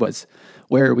in my head was,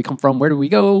 where do we come from? Where do we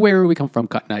go? Where do we come from?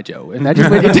 Cotton Eye Joe. And that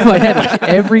just went into my head like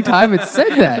every time it said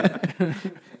that.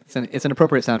 It's an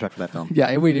appropriate soundtrack for that film. Yeah,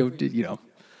 and we did,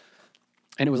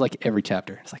 And it was like every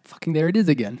chapter. It's like, fucking there it is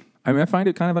again. I mean, I find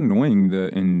it kind of annoying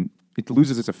and it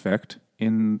loses its effect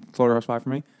in Slaughterhouse 5 for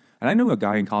me. And I knew a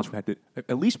guy in college who had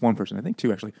at least one person, I think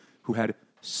two actually, who had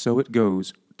 "So It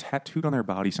Goes" tattooed on their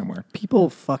body somewhere. People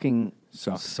fucking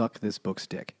suck this book's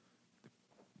dick.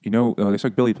 You know, they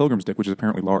suck Billy Pilgrim's dick, which is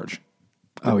apparently large.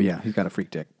 Oh, yeah. He's got a freak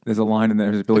dick. There's a line in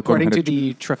there. Billy According Pilgrim to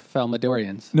the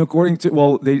Trafalmadorians. No,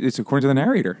 it's according to the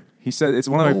narrator. He said it's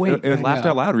one of my. I laughed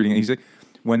out loud reading it. He said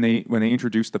when they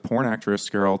introduced the porn actress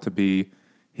girl to be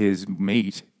his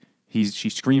mate, she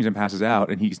screams and passes out,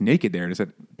 and he's naked there. And it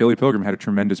said Billy Pilgrim had a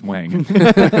tremendous wang.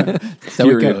 So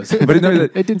it goes. But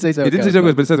it didn't say so. It didn't say so,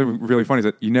 but it said something really funny.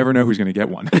 That you never know who's going to get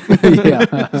one.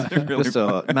 Yeah. Just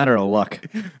a matter of luck.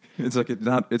 It's like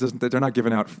they're not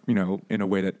given out, in a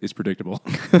way that is predictable.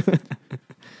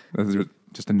 This is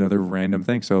just another random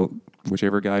thing. So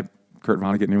whichever guy Kurt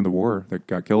Vonnegut knew in the war that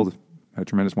got killed had a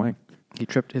tremendous wang. He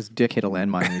tripped, his dick hit a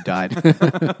landmine and he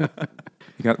died.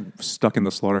 He got stuck in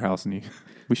the slaughterhouse, and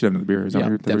we should have another beer. Is that Yeah, what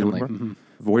you're definitely. looking for? Mhm.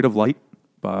 Void of Light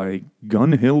by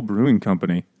Gun Hill Brewing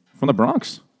Company from the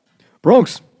Bronx.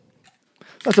 Bronx.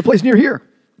 That's a place near here.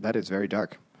 That is very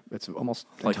dark. It's almost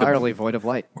Like entirely void of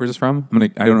light. Where's this from? I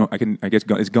don't know. I guess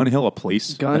is Gun Hill a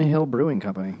place? Gun Hill Brewing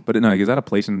Company. But no, is that a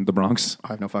place in the Bronx? I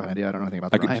have no fucking idea. I don't know anything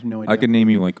about that. I have no idea. I could name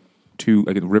you like two.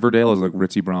 Like Riverdale is like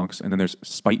ritzy Bronx, and then there's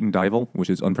Spuyten Duyvil, which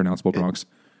is unpronounceable Bronx.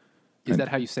 Is that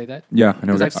how you say that? Yeah, I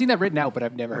know. Because I've seen that written out, but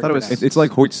I've never heard thought it of was- that. It's like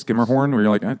Hoyt Skimmerhorn, where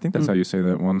you're like, I think that's how you say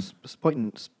that one. Is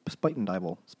Spuyten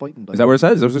Duyvil. that what it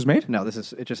says? Is that what it's made? No, it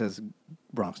just says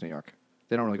Bronx, New York.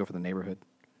 They don't really go for the neighborhood.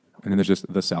 And then there's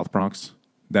just the South Bronx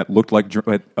that looked like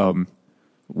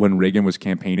when Reagan was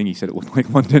campaigning. He said it looked like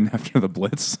London after the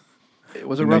Blitz. It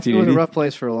was In a rough 1980?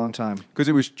 place for a long time. Because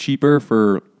it was cheaper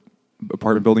for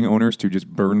apartment building owners to just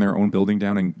burn their own building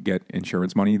down and get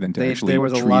insurance money than to actually There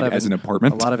was treat a lot it of as an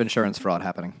apartment. A lot of insurance fraud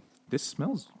happening. This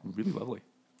smells really lovely.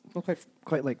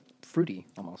 Quite like fruity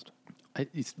almost.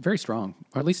 It's very strong.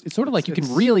 Or at least it's sort of like you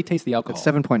can really taste the alcohol. It's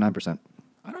 7.9%.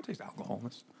 I don't taste alcohol.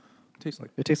 It tastes like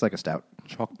It tastes like a stout.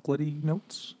 chocolatey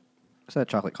notes. It's that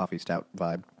chocolate coffee stout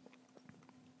vibe.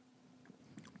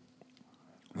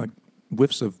 Like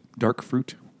whiffs of dark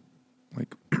fruit.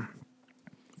 Like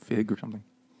fig or something.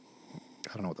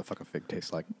 I don't know what the fuck a fig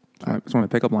tastes like. It's one of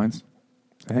my pickup lines.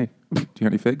 Say, hey, do you got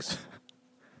any figs?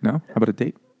 No? How about a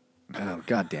date? Oh,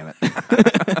 god damn it.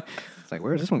 It's like,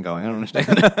 where is this one going? I don't understand.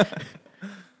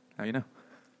 How you know?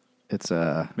 It's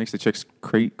Makes the chicks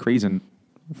crazen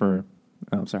for...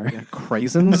 Oh, sorry.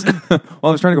 craisins? Well,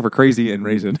 I was trying to go for crazy and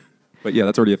raisin. But yeah,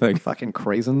 that's already a thing. Fucking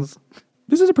craisins.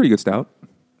 This is a pretty good stout.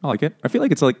 I like it. I feel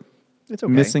like it's like It's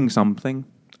okay. missing something.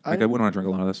 I wouldn't want to drink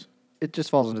a lot of this. It just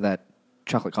falls into that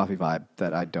chocolate coffee vibe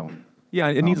that I don't. Yeah,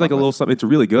 it needs like a little something. It's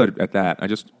really good at that.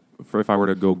 If I were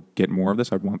to go get more of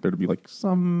this, I'd want there to be like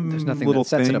some There's nothing little that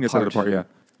sets it thing that sets it apart. apart.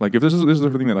 Yeah, like if this is the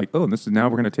thing that like, oh, and this is now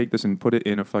we're going to take this and put it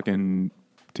in a fucking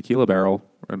tequila barrel.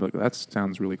 I'd be like, that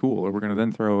sounds really cool. Or we're going to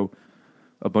then throw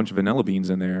a bunch of vanilla beans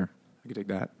in there. I could take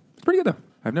that. It's pretty good though.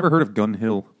 I've never heard of Gun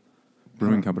Hill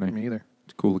Brewing Company. Me either.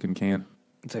 It's a cool looking can.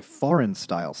 It's a foreign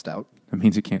style stout. That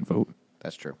means it can't vote.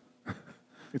 That's true.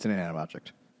 It's an inanimate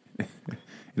object.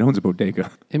 It owns a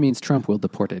bodega. It means Trump will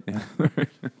deport it.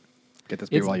 Get this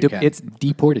beer while you can. It's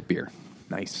deported beer.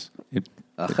 Nice.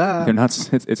 Aha. They're not.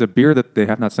 It's a beer that they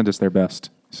have not sent us their best.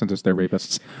 Sent us their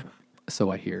rapists. So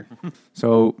I hear.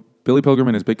 So Billy Pilgrim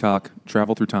and his big cock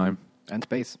travel through time And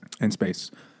space. and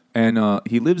space, and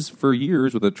he lives for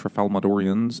years with the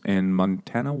Trafalmadorians and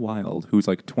Montana Wild, who's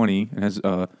like 20 and has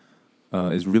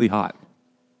is really hot.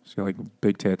 She's got like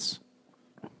big tits,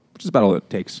 which is about all it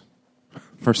takes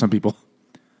for some people.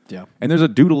 Yeah. And there's a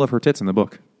doodle of her tits in the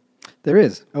book, There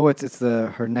is. Oh, it's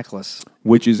her necklace.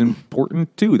 which is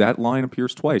important too. That line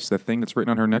appears twice. The thing that's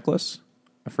written on her necklace,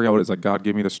 I forgot what it's like. God,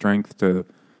 give me the strength to.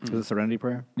 Is it the Serenity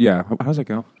Prayer? Yeah, how does it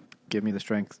go? Give me the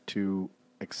strength to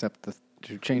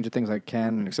to change the things I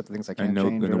can and accept the things I can't And know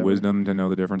change. and the whatever. wisdom to know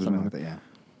the difference. Something like that, yeah.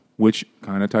 Which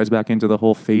kind of ties back into the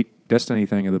whole fate, destiny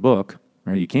thing of the book.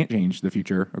 Right? You can't change the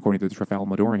future according to the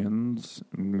Trafalmadorians.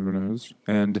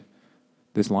 And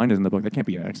this line is in the book. That can't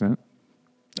be an accident.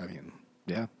 I mean,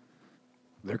 yeah.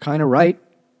 They're kind of right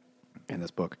in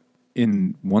this book.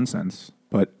 In one sense.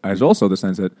 But there's also the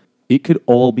sense that it could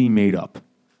all be made up.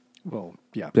 Well,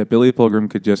 yeah. That Billy Pilgrim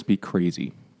could just be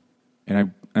crazy.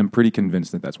 And I'm pretty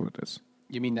convinced that that's what it is.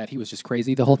 You mean that he was just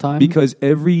crazy the whole time? Because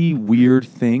every weird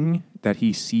thing that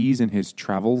he sees in his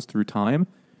travels through time,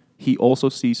 he also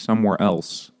sees somewhere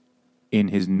else in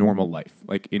his normal life,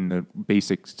 like in the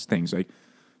basic things. Like,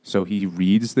 so he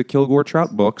reads the Kilgore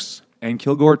Trout books, and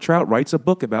Kilgore Trout writes a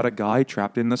book about a guy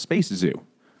trapped in the space zoo.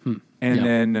 And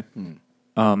then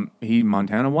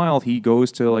Montana Wild, he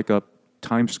goes to like a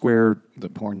Times Square, The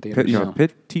porn theater.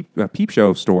 peep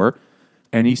show store,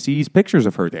 and he sees pictures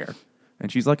of her there,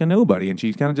 and she's like a nobody, and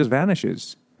she kind of just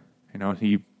vanishes.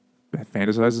 He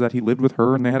fantasizes that he lived with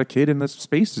her and they had a kid in the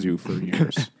space zoo for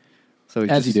years. So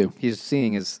As you do. He's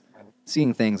seeing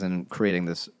things and creating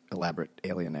this elaborate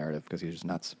alien narrative because he's just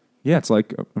nuts. Yeah, it's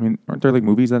like, aren't there like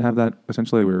movies that have that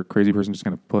essentially where a crazy person just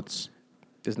kind of puts...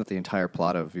 Isn't that the entire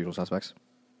plot of Usual Suspects?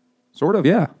 Sort of,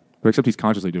 yeah. But except he's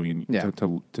consciously doing it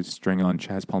to string on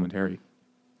Chaz Palminteri.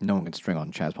 No one can string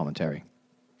on Chaz Palminteri.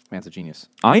 Man's a genius.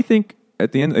 I think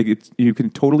at the end, you can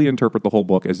totally interpret the whole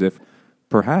book as if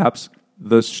perhaps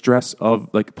the stress of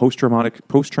like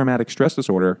post-traumatic stress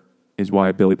disorder is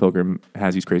why Billy Pilgrim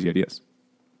has these crazy ideas.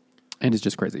 And it's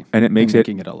just crazy. And it makes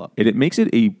making it all up. It makes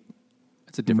it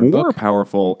It's a different more book.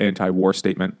 powerful anti-war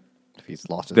statement If he's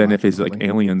lost his than mind if his completely. like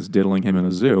aliens diddling him in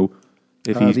a zoo.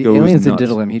 If he the goes aliens nuts. didn't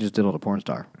diddle him, he just diddled a porn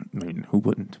star. I mean, who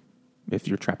wouldn't? If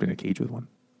you're trapped in a cage with one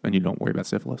and you don't worry about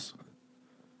syphilis.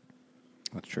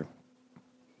 That's true.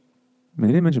 I mean,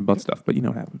 they didn't mention butt stuff, but you know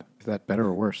what happened. Is that better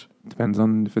or worse? Depends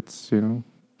on if it's, your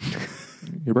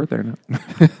birthday or not.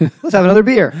 Let's have another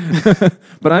beer.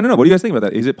 But I don't know. What do you guys think about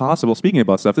that? Is it possible? Speaking of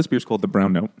butt stuff, this beer's called the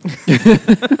Brown Note.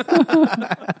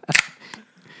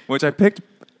 Which I picked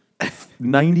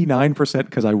 99%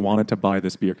 because I wanted to buy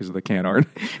this beer because of the can art.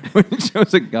 It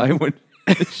shows a guy with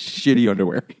shitty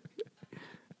underwear.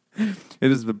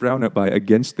 It is the Brown Note by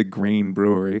Against the Grain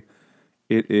Brewery.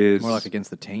 It is... More like Against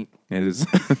the Taint. It is...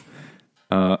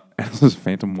 this is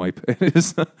Phantom Wipe. It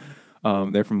is...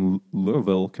 they're from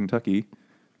Louisville, Kentucky.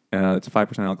 It's a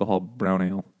 5% alcohol brown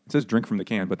ale. It says drink from the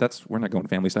can, but we're not going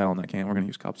family style on that can. We're going to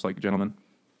use cups like gentlemen.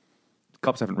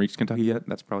 Cups haven't reached Kentucky yet.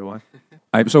 That's probably why.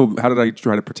 So how did I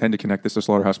try to pretend to connect this to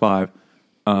Slaughterhouse 5?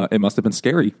 It must have been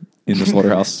scary in the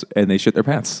Slaughterhouse, and they shit their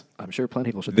pants. I'm sure plenty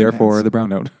of people should. Therefore, the Brown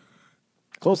Note.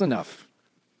 Close enough.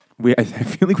 I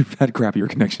feel like we've had crappier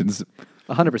connections.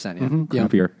 100%, yeah. Mm-hmm. Yeah.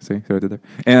 Crappier. See what I did there?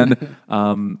 And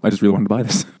I just really wanted to buy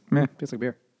this. Meh. Tastes like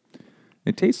beer.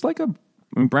 It tastes like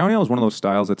brown ale is one of those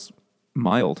styles that's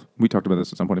mild. We talked about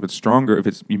this at some point. If it's stronger,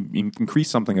 if you increase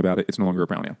something about it, it's no longer a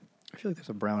brown ale. I feel like there's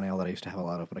a brown ale that I used to have a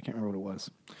lot of, but I can't remember what it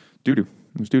was. Doo-doo.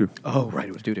 It was doo-doo. Oh, right,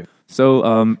 it was doo-doo.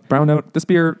 So, Brown Note, this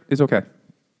beer is okay.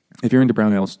 If you're into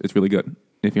brown ales, it's really good.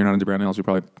 If you're not into brown ales, you'll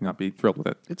probably not be thrilled with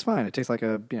it. It's fine. It tastes like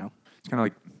It's kind of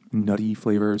like nutty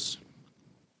flavors.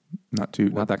 Not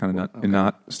that kind of nut. Okay. And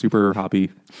not super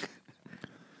hoppy.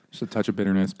 Just a touch of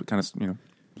bitterness, but kind of,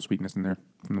 sweetness in there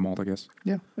from the malt, I guess.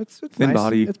 Yeah, it's Thin nice.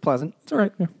 body. It's pleasant. It's all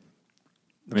right, yeah.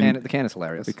 The can is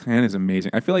hilarious. The can is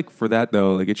amazing. I feel like for that,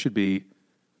 though, like it should be...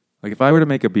 Like if I were to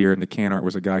make a beer and the can art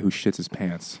was a guy who shits his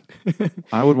pants,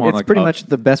 I would want It's pretty much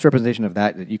the best representation of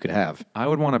that you could have. I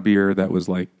would want a beer that was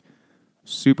like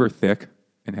super thick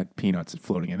and had peanuts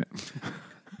floating in it.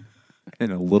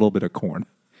 And a little bit of corn.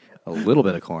 A little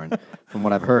bit of corn. From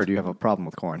what I've heard, you have a problem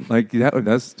with corn. Like I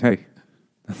was telling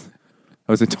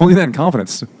you that in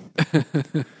confidence.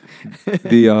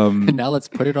 Now let's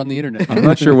put it on the internet. I'm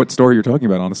not sure what story you're talking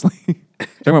about, honestly.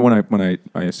 Talking about when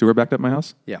I sewer backed up my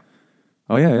house? Yeah.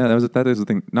 Oh yeah, that is the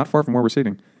thing. Not far from where we're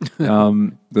sitting.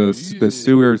 The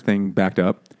sewer thing backed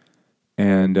up,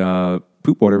 and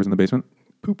poop water was in the basement.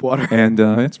 Poop water. And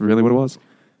that's really what it was.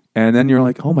 And then you're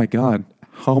like, oh my god,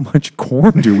 how much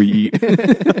corn do we eat?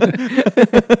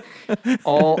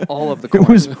 all of the corn. It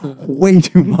was way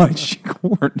too much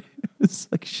corn. It's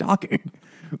like shocking.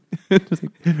 And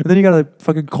then you gotta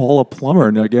fucking call a plumber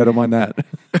and like, yeah, don't mind that.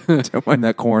 Don't mind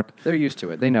that corn. They're used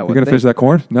to it. They know. You gonna finish that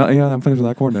corn? No, yeah, I'm finished with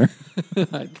that corn there.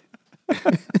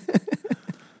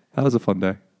 That was a fun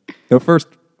day. Though first,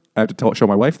 I have to show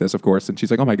my wife this, of course, and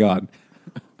she's like, "Oh my god,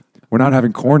 we're not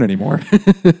having corn anymore."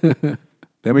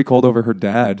 Then we called over her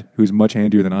dad, who's much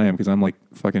handier than I am because I'm like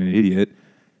fucking an idiot,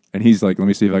 and he's like, "Let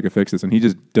me see if I can fix this," and he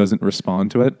just doesn't respond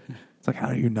to it. It's like, how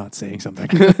are you not saying something?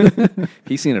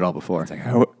 He's seen it all before. It's like,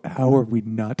 how are we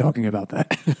not talking about that?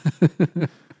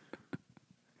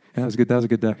 That was good. That was a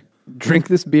good day. Drink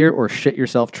this beer or shit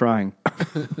yourself trying.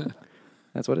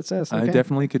 That's what it says. Okay. I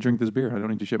definitely could drink this beer. I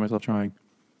don't need to shit myself trying.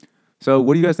 So,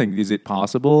 what do you guys think? Is it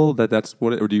possible that that's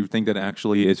what it, or do you think that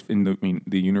actually is in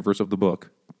the universe of the book,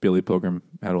 Billy Pilgrim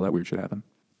had all that weird shit happen?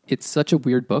 It's such a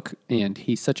weird book, and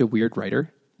he's such a weird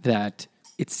writer that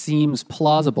it seems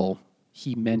plausible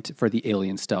he meant for the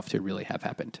alien stuff to really have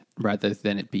happened, rather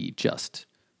than it be just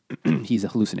he's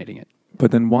hallucinating it.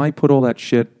 But then why put all that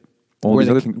shit, all Where these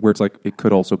other things, where it's like, it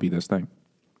could also be this thing?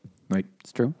 Like,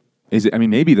 It's true. is it? I mean,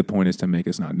 maybe the point is to make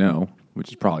us not know, which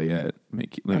is probably it.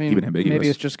 Keep it ambiguous. Maybe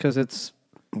it's just because it's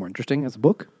more interesting as a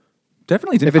book.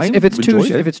 Definitely.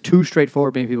 If it's too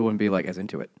straightforward, maybe people wouldn't be like as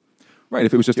into it. Right.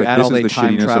 If it was just You like add this all is the the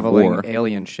time shittiness of traveling war.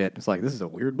 alien shit. It's like, this is a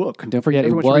weird book. Don't forget,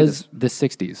 Everyone it should read was the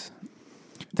 60s.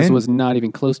 This And- was not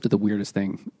even close to the weirdest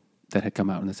thing that had come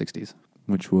out in the 60s.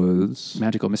 Which was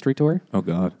Magical Mystery Tour? oh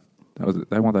god,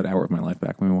 I want that hour of my life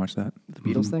back when we watched that. The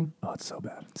Beatles thing? Oh, it's so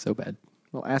bad. So bad.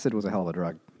 Well, acid was a hell of a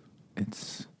drug.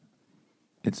 It's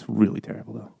really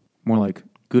terrible though. More like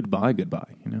goodbye.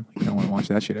 You know, you don't want to watch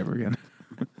that shit ever again.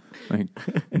 Like,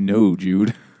 no,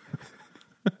 Jude.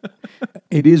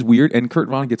 It is weird, and Kurt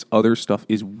Vonnegut's other stuff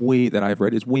is that I've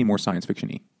read is way more science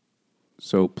fiction-y.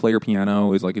 So, Player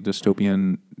Piano is like a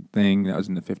dystopian thing that was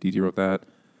in the 50s. He wrote that.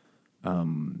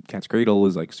 Cat's Cradle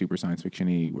is like super science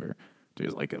fiction-y, where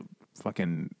there's like a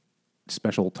fucking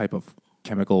special type of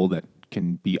chemical that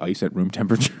can be ice at room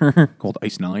temperature called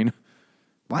Ice 9.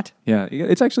 What? Yeah,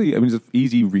 it's actually, I mean, it's an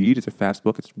easy read. It's a fast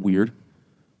book. It's weird.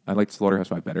 I like Slaughterhouse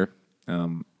 5 better.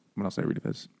 What else did I read of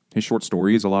his? His short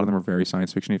stories, a lot of them are very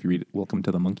science fiction. If you read Welcome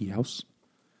to the Monkey House.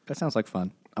 That sounds like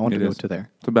fun. I want to It go is. to there.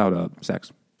 It's about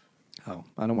sex. Oh,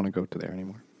 I don't want to go to there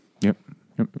anymore. Yep.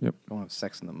 I don't want to have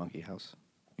sex in the monkey house.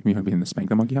 You want to be in the Spank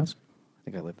the Monkey House?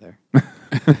 I think I live there.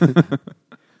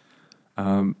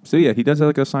 So yeah, he does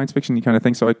like a science fiction kind of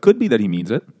thing. So it could be that he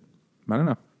means it. I don't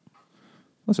know.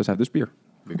 Let's just have this beer.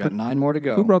 We've got 9 more to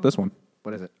go. Who brought this one?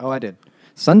 What is it? Oh, I did.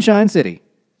 Sunshine City.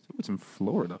 It's from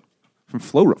Florida. From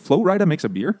Florida makes a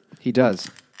beer? He does.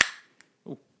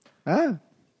 Oh. Ah,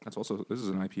 This is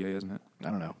an IPA, isn't it? I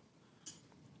don't know.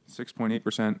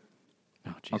 6.8%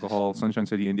 Oh, Jesus. alcohol, Sunshine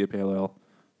City India Pale Ale.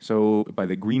 So by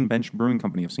the Green Bench Brewing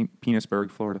Company of St.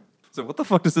 Petersburg, Florida. So what the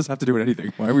fuck does this have to do with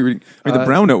anything? Why are we reading? I mean, the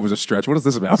brown note was a stretch. What is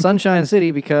this about? Sunshine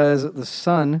City because the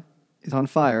sun is on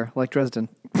fire like Dresden.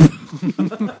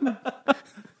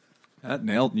 That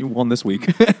nailed. You won this week.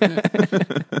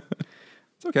 It's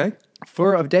okay.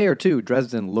 For a day or two,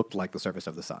 Dresden looked like the surface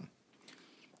of the sun.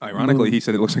 Ironically, he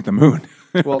said it looks like the moon.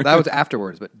 Well, that was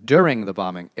afterwards, but during the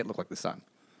bombing, it looked like the sun.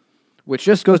 Which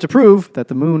just goes to prove that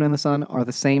the moon and the sun are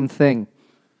the same thing.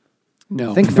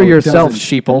 No. Think no, for it yourself,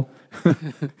 doesn't. sheeple.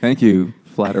 Thank you,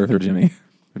 Flat Earther Jimmy.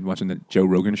 Been watching the Joe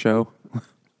Rogan show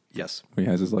Yes. where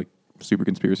he has his like super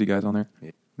conspiracy guys on there. Yeah.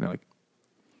 And they're like,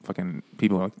 fucking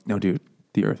people are like, no, dude,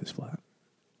 the Earth is flat,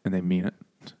 and they mean it.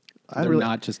 They're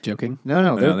not just joking. No,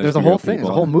 No, there's a real whole thing. There's people.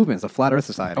 a whole movement. It's the Flat Earth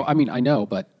Society. Oh, I mean, I know,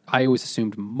 but I always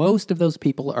assumed most of those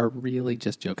people are really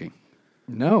just joking.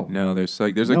 No. No, there's a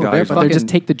No, guy. they're But they Fucking- just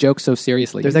take the joke so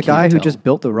seriously. There's you a guy can't who tell. just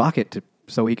built the rocket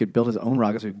so he could build his own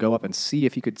rocket so he could go up and see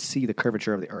if he could see the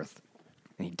curvature of the Earth.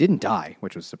 And he didn't die,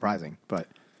 which was surprising. But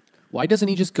Why doesn't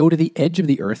he just go to the edge of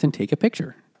the Earth and take a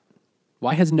picture?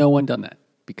 Why has no one done that?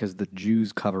 because the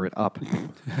Jews cover it up. Because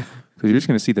you're just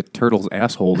going to see the turtle's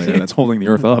asshole there that's holding the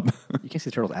Earth up. You can't see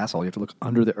the turtle's asshole. You have to look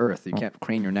under the Earth. You can't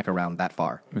crane your neck around that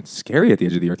far. It's scary at the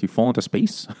edge of the Earth. You fall into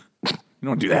space. You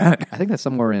don't do that. I think that's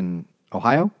somewhere in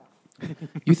Ohio.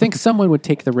 You think someone would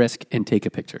take the risk and take a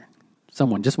picture?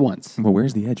 Someone, just once. Well,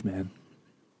 where's the edge, man?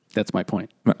 That's my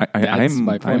point. That's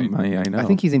my point. I know. I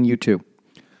think he's in U2.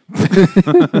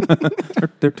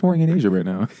 They're touring in Asia right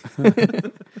now.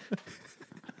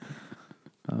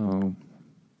 Oh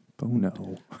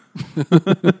no.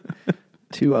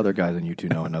 Two other guys in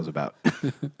U2 no one knows about.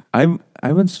 I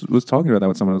was talking about that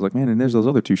with someone. I was like, man, and there's those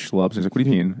other two schlubs. He's like, what do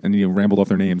you mean? And he rambled off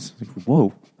their names. I was like,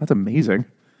 whoa, that's amazing.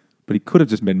 But he could have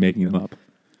just been making them up.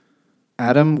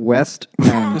 Adam West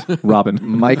and Robin.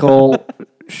 Michael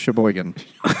Sheboygan.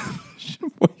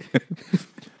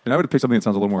 And I would have picked something that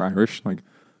sounds a little more Irish, like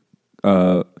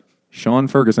Sean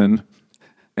Ferguson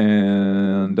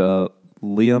and Liam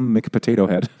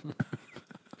McPotatohead.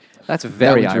 That's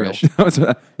very That one's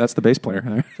Irish. That's the bass player.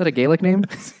 Is that a Gaelic name?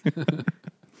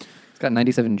 It's got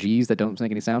 97 G's that don't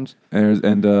make any sounds.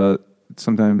 And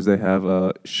sometimes they have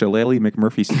Shillelagh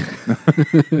McMurphy.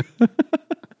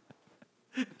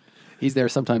 He's there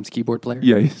sometimes, keyboard player.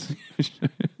 Yeah,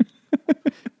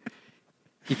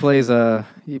 He plays the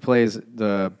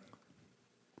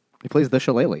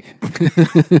shillelagh.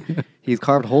 He's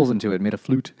carved holes into it, made a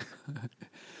flute.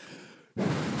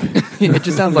 It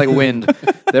just sounds like wind.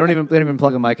 They don't even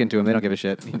plug a mic into him. They don't give a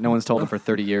shit. No one's told him for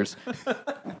 30 years.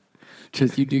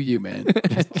 Just you do you, man.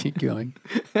 Just keep going.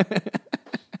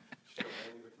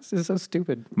 This is so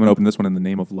stupid. I'm going to open this one in the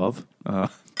name of love.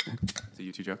 It's a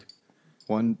YouTube joke.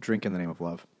 One drink in the name of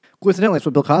love. Coincidentally, that's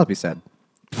what Bill Cosby said.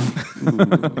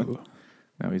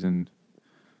 Now he's in...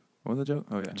 What was the joke?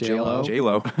 Oh, yeah. J-Lo.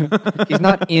 J-Lo. He's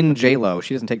not in J-Lo.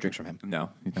 She doesn't take drinks from him. No,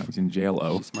 he's in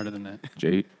J-Lo. She's smarter than that.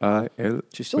 J-I-L...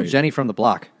 She's still Wait. Jenny from the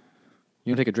block.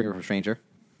 You don't take a drink from a stranger.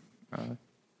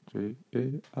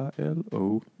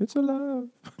 J-A-I-L-O. It's alive.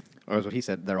 Or is what he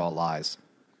said, they're all lies.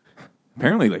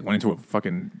 Apparently, went into a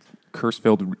fucking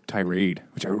curse-filled tirade,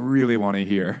 which I really want to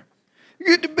hear.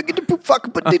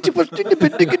 Fuck,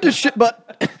 but shit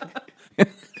butt.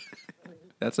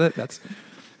 That's it. That's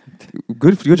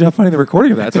good job finding the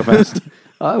recording of that so fast.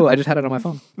 Oh, I just had it on my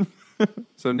phone.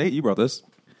 So, Nate, you brought this.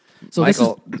 So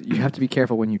Michael, you have to be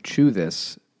careful when you chew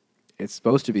this. It's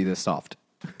supposed to be this soft.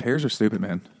 Pears are stupid,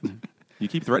 man. You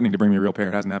keep threatening to bring me a real pear.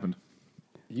 It hasn't happened.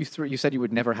 You said you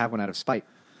would never have one out of spite.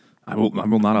 I will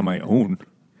not on my own.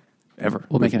 Ever.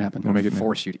 We'll make it happen. We'll make it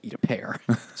Force you to eat a pear.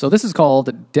 So this is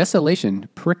called Desolation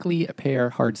Prickly Pear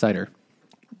Hard Cider.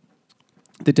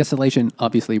 The desolation,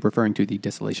 obviously referring to the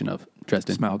desolation of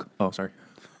Dresden. Smaug. Oh, sorry.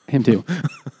 Him too.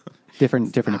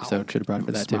 different episode. Should have brought it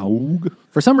for that too. Smaug.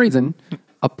 For some reason,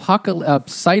 pear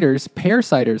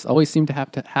ciders always seem to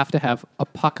have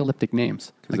apocalyptic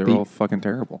names. Because Like they're all fucking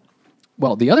terrible.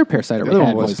 well, the other pear cider we other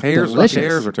had one was Pears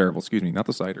delicious. are terrible. Excuse me, not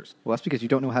the ciders. Well, that's because you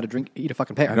don't know how to eat a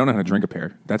fucking pear. I don't know how to drink a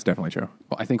pear. That's definitely true.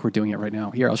 Well, I think we're doing it right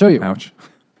now. Here, I'll show you. Ouch.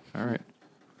 All right.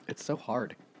 It's so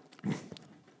hard.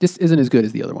 This isn't as good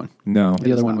as the other one. No.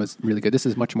 The other one was really good. This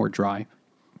is much more dry.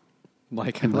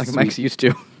 Like And less Mike's used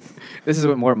to. This is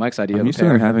what more Mike's idea I'm of a used to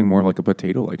pear. them having more like a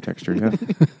potato-like texture, yeah.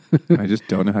 I just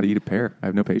don't know how to eat a pear. I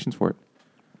have no patience for it.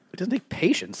 It doesn't take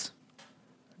patience.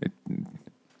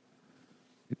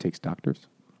 It takes doctors.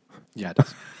 Yeah, it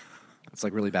does. It's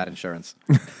like really bad insurance.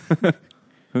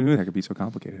 Who knew that could be so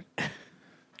complicated?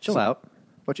 Chill out.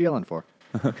 What you yelling for?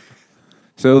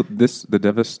 So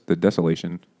the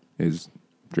desolation is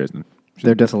Dresden.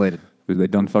 They're desolated. They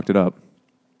done fucked it up.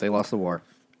 They lost the war.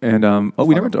 And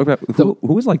we never talked about who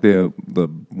was like the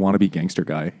wannabe gangster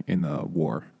guy in the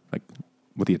war, like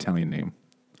with the Italian name.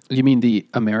 You mean the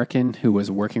American who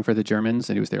was working for the Germans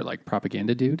and he was their like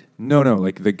propaganda dude? No,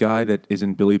 like the guy that is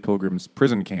in Billy Pilgrim's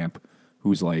prison camp,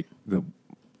 who's like the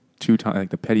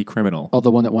the petty criminal. Oh,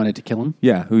 the one that wanted to kill him?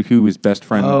 Yeah, who was best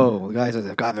friend. Oh, the guy says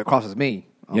the guy that crosses me.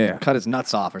 I'll Yeah. cut his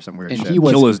nuts off or some weird And shit. he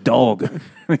was- Kill his dog.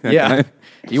 yeah.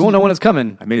 You won't know when it's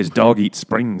coming. I made his dog eat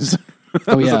springs.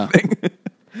 Oh, yeah.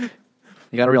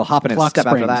 You got a real hop in and Clock step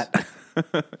springs. after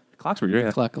that. Clocks were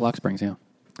yeah. Lock Springs, yeah.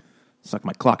 Suck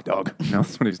my clock dog. No,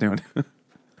 that's what he's doing.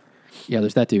 Yeah,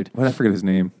 there's that dude. Why did I forget his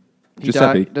name? He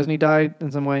Giuseppe. died, doesn't he die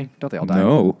in some way? Don't they all die?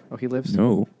 No. Oh, he lives?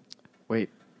 No. Wait.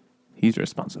 He's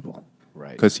responsible.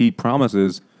 Right. Because he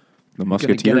promises the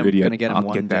Musketeer him- idiot, gonna get him I'll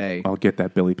one get that. day." I'll get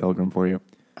that Billy Pilgrim for you.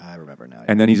 I remember now.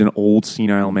 And then he's an old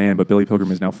senile man, but Billy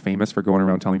Pilgrim is now famous for going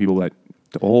around telling people that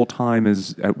all time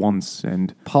is at once.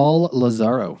 And Paul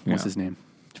Lazaro was Yeah. his name.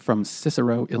 From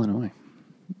Cicero, Illinois.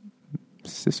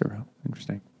 Cicero,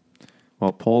 interesting.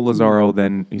 Well, Paul Lazaro,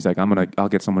 then he's like, I'll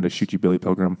get someone to shoot you, Billy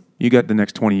Pilgrim. You got the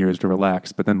next 20 years to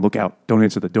relax, but then look out, don't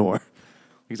answer the door.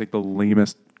 He's like the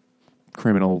lamest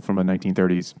criminal from a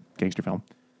 1930s gangster film.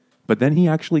 But then he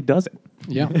actually does it.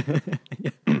 Yeah.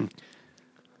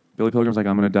 Billy Pilgrim's like,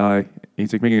 I'm going to die.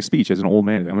 He's like making a speech as an old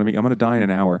man. I'm going to die in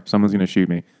an hour. Someone's going to shoot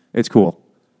me. It's cool.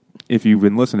 If you've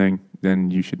been listening,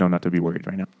 then you should know not to be worried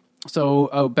right now.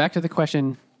 So back to the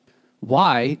question,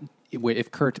 why,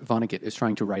 if Kurt Vonnegut is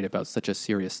trying to write about such a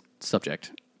serious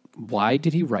subject, why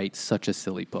did he write such a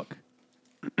silly book?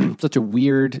 Such a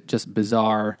weird, just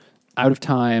bizarre, out of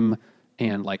time,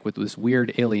 and like with this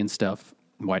weird alien stuff.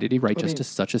 Why did he write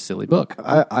such a silly book?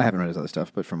 I haven't read his other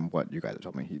stuff, but from what you guys have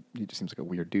told me, he just seems like a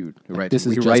weird dude who writes, This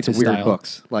is who just writes his weird style.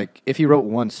 books. Like, if he wrote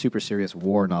one super serious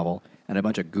war novel and a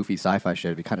bunch of goofy sci-fi shit,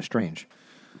 it'd be kind of strange.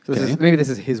 So maybe this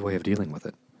is his way of dealing with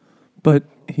it. But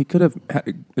he could have,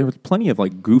 there was plenty of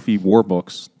like goofy war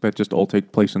books that just all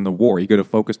take place in the war. He could have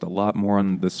focused a lot more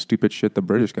on the stupid shit the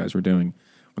British guys were doing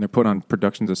when they're put on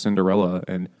productions of Cinderella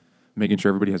and making sure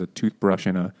everybody has a toothbrush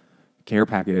and a care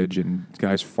package and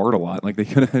guys fart a lot. Like they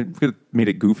could have made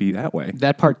it goofy that way.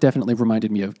 That part definitely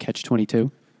reminded me of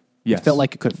Catch-22. Yes. It felt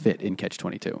like it could fit in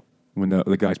Catch-22. When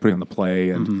the guy's putting on the play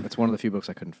and It's one of the few books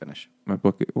I couldn't finish. my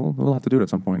book, we'll have to do it at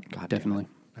some point. God, Definitely.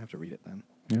 I have to read it then.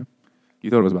 Yeah. You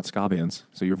thought it was about ska bands,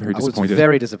 so you were very I was disappointed.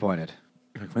 very disappointed.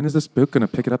 Like, when is this book going to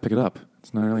pick it up? Pick it up.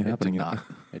 It's not really happening yet.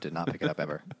 It did not pick it up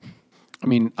ever. I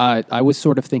mean, I was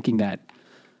sort of thinking that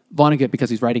Vonnegut, because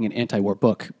he's writing an anti-war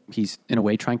book, he's in a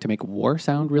way trying to make war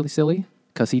sound really silly,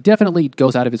 because he definitely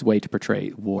goes out of his way to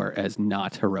portray war as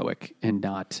not heroic and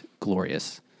not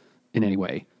glorious in any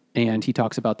way. And he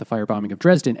talks about the firebombing of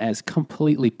Dresden as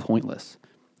completely pointless,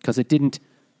 because it didn't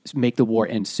make the war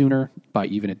end sooner by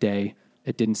even a day.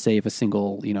 It didn't save a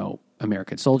single,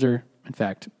 American soldier. In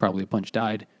fact, probably a bunch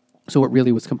died. So it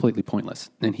really was completely pointless.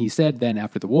 And he said then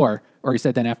after the war, or he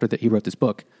said then after that he wrote this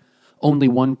book, only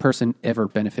one person ever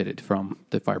benefited from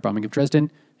the firebombing of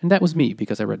Dresden, and that was me,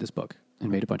 because I read this book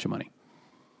and made a bunch of money.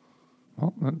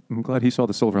 Well, I'm glad he saw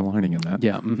the silver lining in that.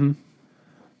 Yeah, mm-hmm.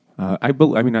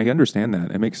 I mean, I understand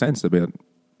that. It makes sense about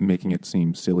making it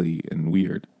seem silly and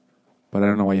weird. but I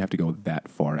don't know why you have to go that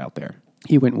far out there.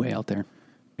 He went way out there.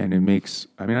 And it makes,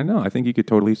 I think you could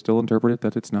totally still interpret it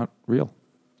that it's not real.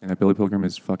 And that Billy Pilgrim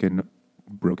is fucking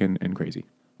broken and crazy.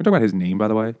 We're talking about his name, by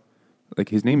the way. Like,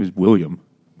 his name is William,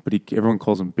 but everyone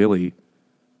calls him Billy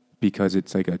because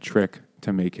it's like a trick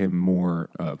to make him more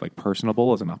like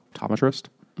personable as an optometrist.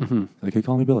 Mm-hmm. Like, hey,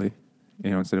 call me Billy,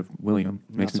 instead of William.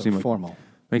 Makes him seem like formal.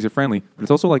 Makes it friendly, but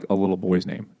it's also like a little boy's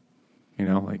name.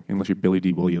 Like unless you're Billy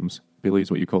D. Williams, Billy is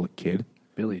what you call a kid.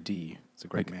 Billy D. It's a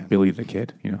great man. Billy the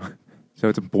Kid. So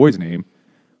it's a boy's name.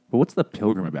 But what's the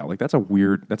Pilgrim about? Like, that's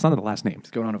that's not a last name. He's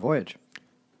going on a voyage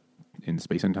In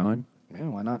space and time. Yeah,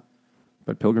 why not?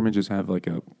 But pilgrimages have like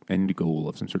a end goal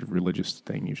of some sort of religious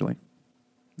thing usually.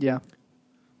 Yeah.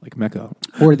 Like Mecca.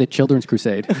 Or the Children's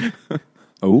Crusade.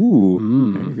 Oh,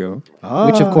 there you go.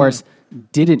 Which, of course,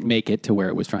 didn't make it to where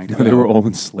it was trying to go. They were all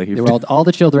enslaved. They were all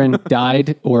the children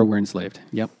died or were enslaved.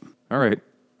 Yep. All right.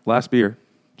 Last beer.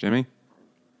 Jimmy,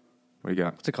 what do you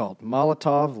got? What's it called?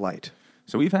 Molotov Light.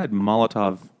 So we've had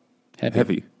Molotov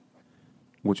Heavy,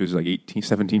 which is like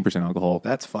 17% alcohol.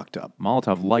 That's fucked up.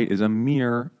 Molotov Light is a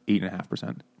mere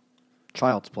 8.5%.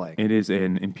 Child's Play. It is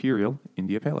an Imperial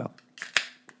India Pale Ale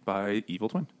by Evil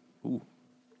Twin. Ooh.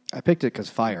 I picked it because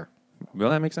fire. Well,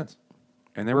 that makes sense.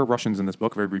 And there were Russians in this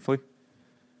book, very briefly.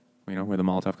 Where the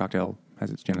Molotov cocktail has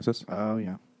its genesis. Oh,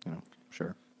 yeah.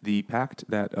 Sure. The pact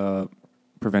that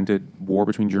prevented war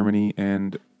between Germany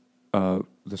and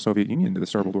the Soviet Union to the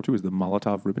start of World War II is the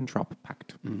Molotov-Ribbentrop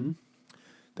Pact. Mm-hmm.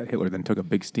 That Hitler then took a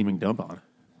big steaming dump on.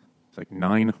 It's like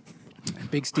 9. A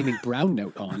big steaming brown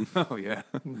note on. Oh, yeah.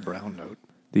 Brown note.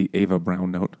 The Ava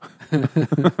Brown note. It's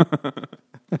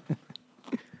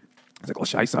like, oh,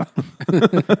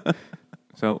 scheisse.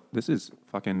 So this is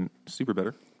fucking super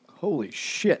bitter. Holy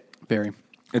shit. Very.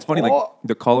 It's funny, like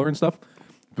the color and stuff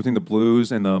between the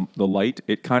blues and the light.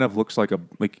 It kind of looks like a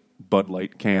Bud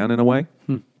Light can in a way,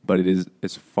 but it is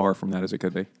as far from that as it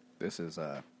could be. This is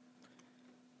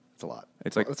it's a lot.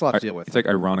 It's like it's a lot to deal with. It's like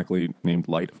ironically named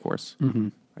Light, of course. Mm-hmm.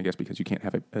 I guess because you can't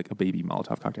have a baby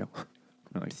Molotov cocktail.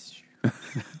 Like,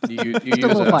 you Just use a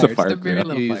little a, fire. It's a fire, Just a very yeah.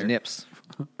 little you use fire. nips.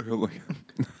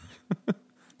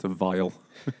 it's a vial.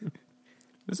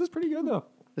 This is pretty good though.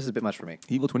 This is a bit much for me.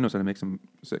 Evil Twin knows how to make some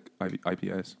sick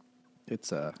IPAs.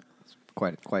 It's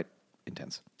quite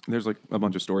intense. There's like a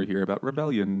bunch of story here about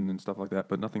rebellion and stuff like that,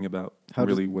 but nothing about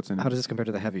what's in it. How does this compare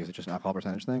to the heavy? Is it just an alcohol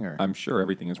percentage thing, or I'm sure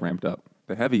everything is ramped up.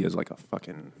 The heavy is like a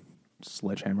fucking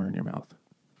sledgehammer in your mouth.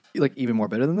 like even more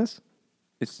bitter than this?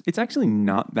 It's actually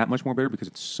not that much more bitter because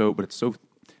it's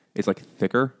like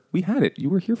thicker. We had it. You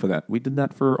were here for that. We did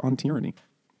that on Tyranny.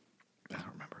 I don't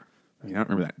remember. I mean, I don't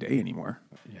remember that day anymore.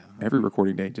 Yeah. Every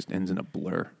recording day just ends in a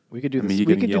blur. We could do this. We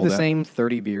could do the same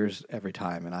 30 beers every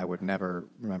time, and I would never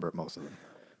remember most of them.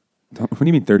 What do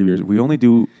you mean 30 beers? We only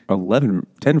do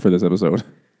 10 for this episode.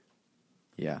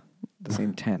 Yeah, the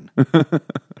same 10.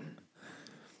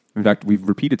 In fact, we've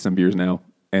repeated some beers now,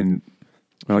 and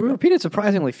We repeated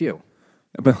surprisingly few.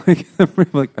 but like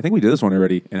I think we did this one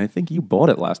already, and I think you bought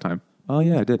it last time. Oh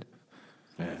yeah, I did.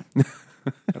 Yeah.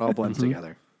 It all blends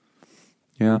together.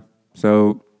 Yeah.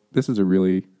 So this is a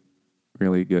really,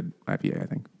 really good IPA. I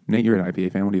think. Nate, you're an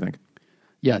IPA fan. What do you think?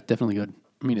 Yeah, definitely good.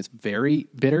 I mean, it's very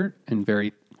bitter and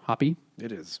very hoppy.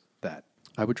 It is that.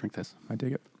 I would drink this. I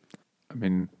dig it. I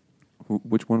mean,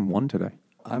 which one won today?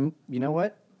 You know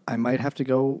what? I might have to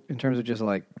go in terms of just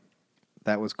like,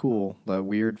 that was cool. The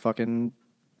weird fucking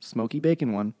smoky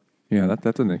bacon one. Yeah,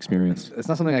 that's an experience. It's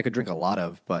not something I could drink a lot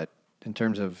of, but in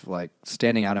terms of like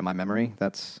standing out in my memory,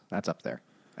 that's up there.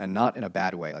 And not in a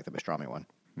bad way like the pastrami one.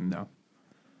 No.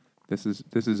 This is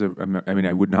I mean,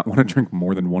 I would not want to drink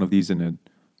more than one of these in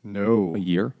a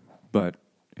year, but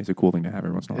it's a cool thing to have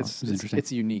every once in a while. It's interesting.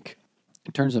 It's unique.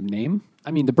 In terms of name,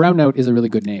 I mean, the Brown Note is a really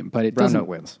good name, but it Brown doesn't Note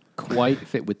wins. quite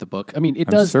fit with the book. I mean, it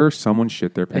I'm does. sure someone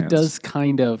shit their pants. It does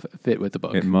kind of fit with the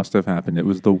book. It must have happened. It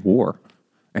was the war.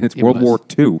 And it's It World was. War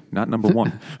II, not number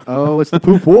one. Oh, it's the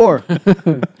poop war.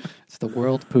 It's the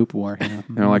World Poop War.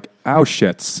 Yeah. Like,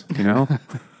 Auschwitz, you know?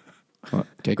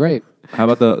 Okay, great. How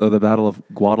about the Battle of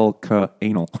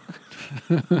Guadalcanal?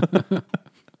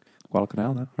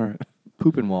 Guadalcanal, no? All right.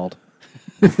 Poopinwald.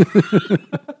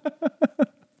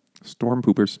 Storm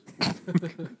poopers.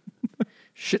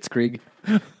 Schitzkrieg.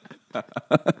 I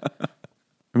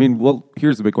mean, well,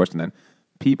 here's the big question then.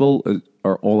 People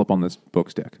are all up on this book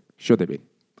stick. Should they be?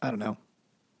 I don't know.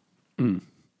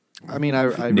 I mean,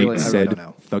 I Nate really said don't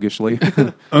know. thuggishly.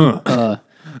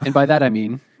 And by that I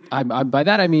mean,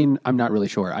 I'm not really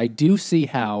sure. I do see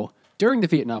how during the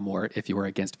Vietnam War, if you were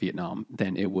against Vietnam,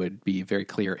 then it would be a very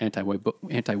clear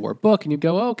anti-war book, and you'd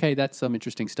go, oh, okay, that's some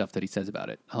interesting stuff that he says about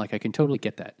it. Like, I can totally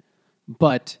get that.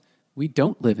 But we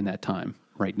don't live in that time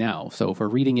right now. So if we're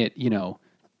reading it,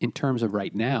 in terms of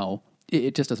right now,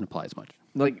 it just doesn't apply as much.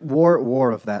 Like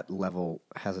war of that level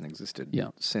hasn't existed Yeah.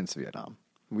 since Vietnam.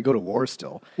 We go to war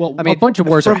still. Well, a bunch of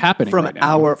wars are happening from right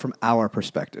now. From our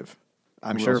perspective.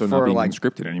 I'm We're sure also for not being like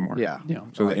conscripted anymore. Yeah.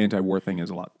 So the anti-war thing is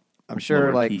a lot. I'm sure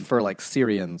lower like key. for like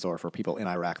Syrians or for people in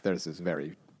Iraq, there's this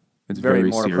very It's very very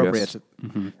more serious.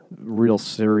 appropriate. Real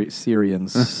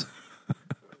Syrians.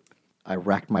 I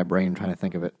racked my brain trying to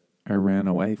think of it. I ran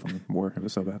away from war. It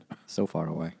was so bad. So far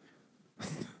away.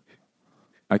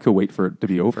 I could wait for it to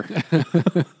be over.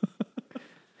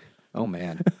 Oh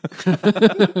man.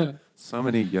 So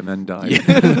many Yemen died.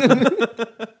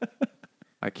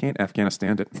 I can't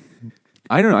Afghanistan it.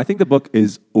 I don't know. I think the book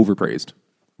is overpraised.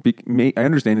 I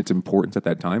understand its importance at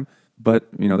that time, but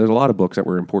there's a lot of books that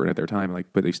were important at their time,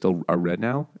 but they still are read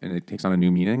now, and it takes on a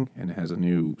new meaning and it has a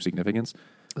new significance.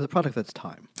 It's a product of its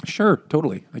time. Sure,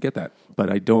 totally, I get that, but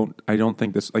I don't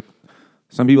think this. Like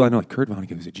some people I know, like Kurt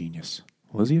Vonnegut is a genius.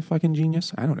 Was he a fucking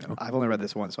genius? I don't know. I've only read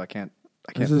this one, so I can't.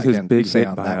 This is his big say hit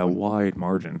on by that a one. wide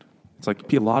margin. It's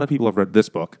like a lot of people have read this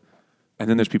book, and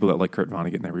then there's people that like Kurt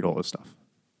Vonnegut and they read all this stuff.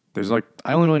 There's like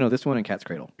I only really know this one and Cat's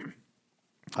Cradle.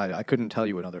 I couldn't tell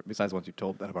you another besides the ones you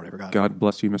told that I've already forgotten. God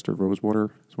bless you, Mr.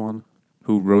 Rosewater is one.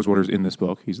 Who Rosewater's in this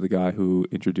book. He's the guy who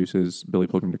introduces Billy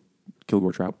Pilgrim to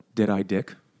Kilgore Trout. Dead-Eye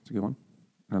Dick. It's a good one.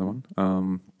 Another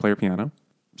one. Player Piano.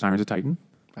 Sirens of Titan.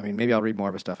 I mean, maybe I'll read more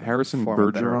of his stuff. Harrison form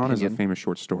a better Bergeron is a opinion. famous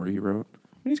short story he wrote.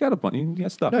 He's got a bunch. He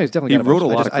has stuff. No, he's definitely he got a wrote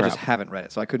bunch. a lot of crap. I just haven't read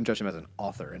it, so I couldn't judge him as an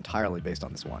author entirely based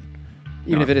on this one,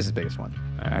 even No. if it is his biggest one.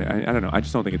 I don't know. I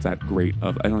just don't think it's that great.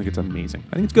 I don't think it's amazing.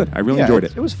 I think it's good. I really enjoyed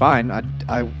it. It was fine.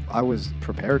 I was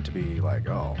prepared to be like,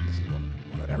 oh, this is one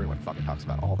that everyone fucking talks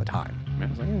about all the time. Yeah. I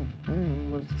was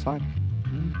like, it's fine.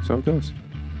 So it goes.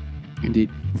 Indeed.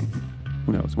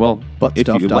 Who knows? Well, if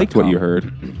you liked what you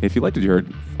heard,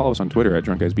 follow us on Twitter at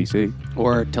DrunkGuysBC.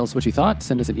 Or tell us what you thought.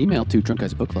 Send us an email to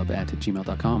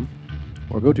drunkguysbookclub@gmail.com.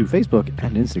 Or go to Facebook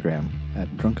and Instagram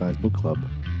at Drunk Guys Book Club.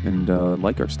 And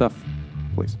like our stuff,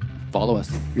 please. Follow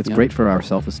us. It's Yeah. great for our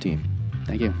self-esteem.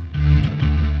 Thank you.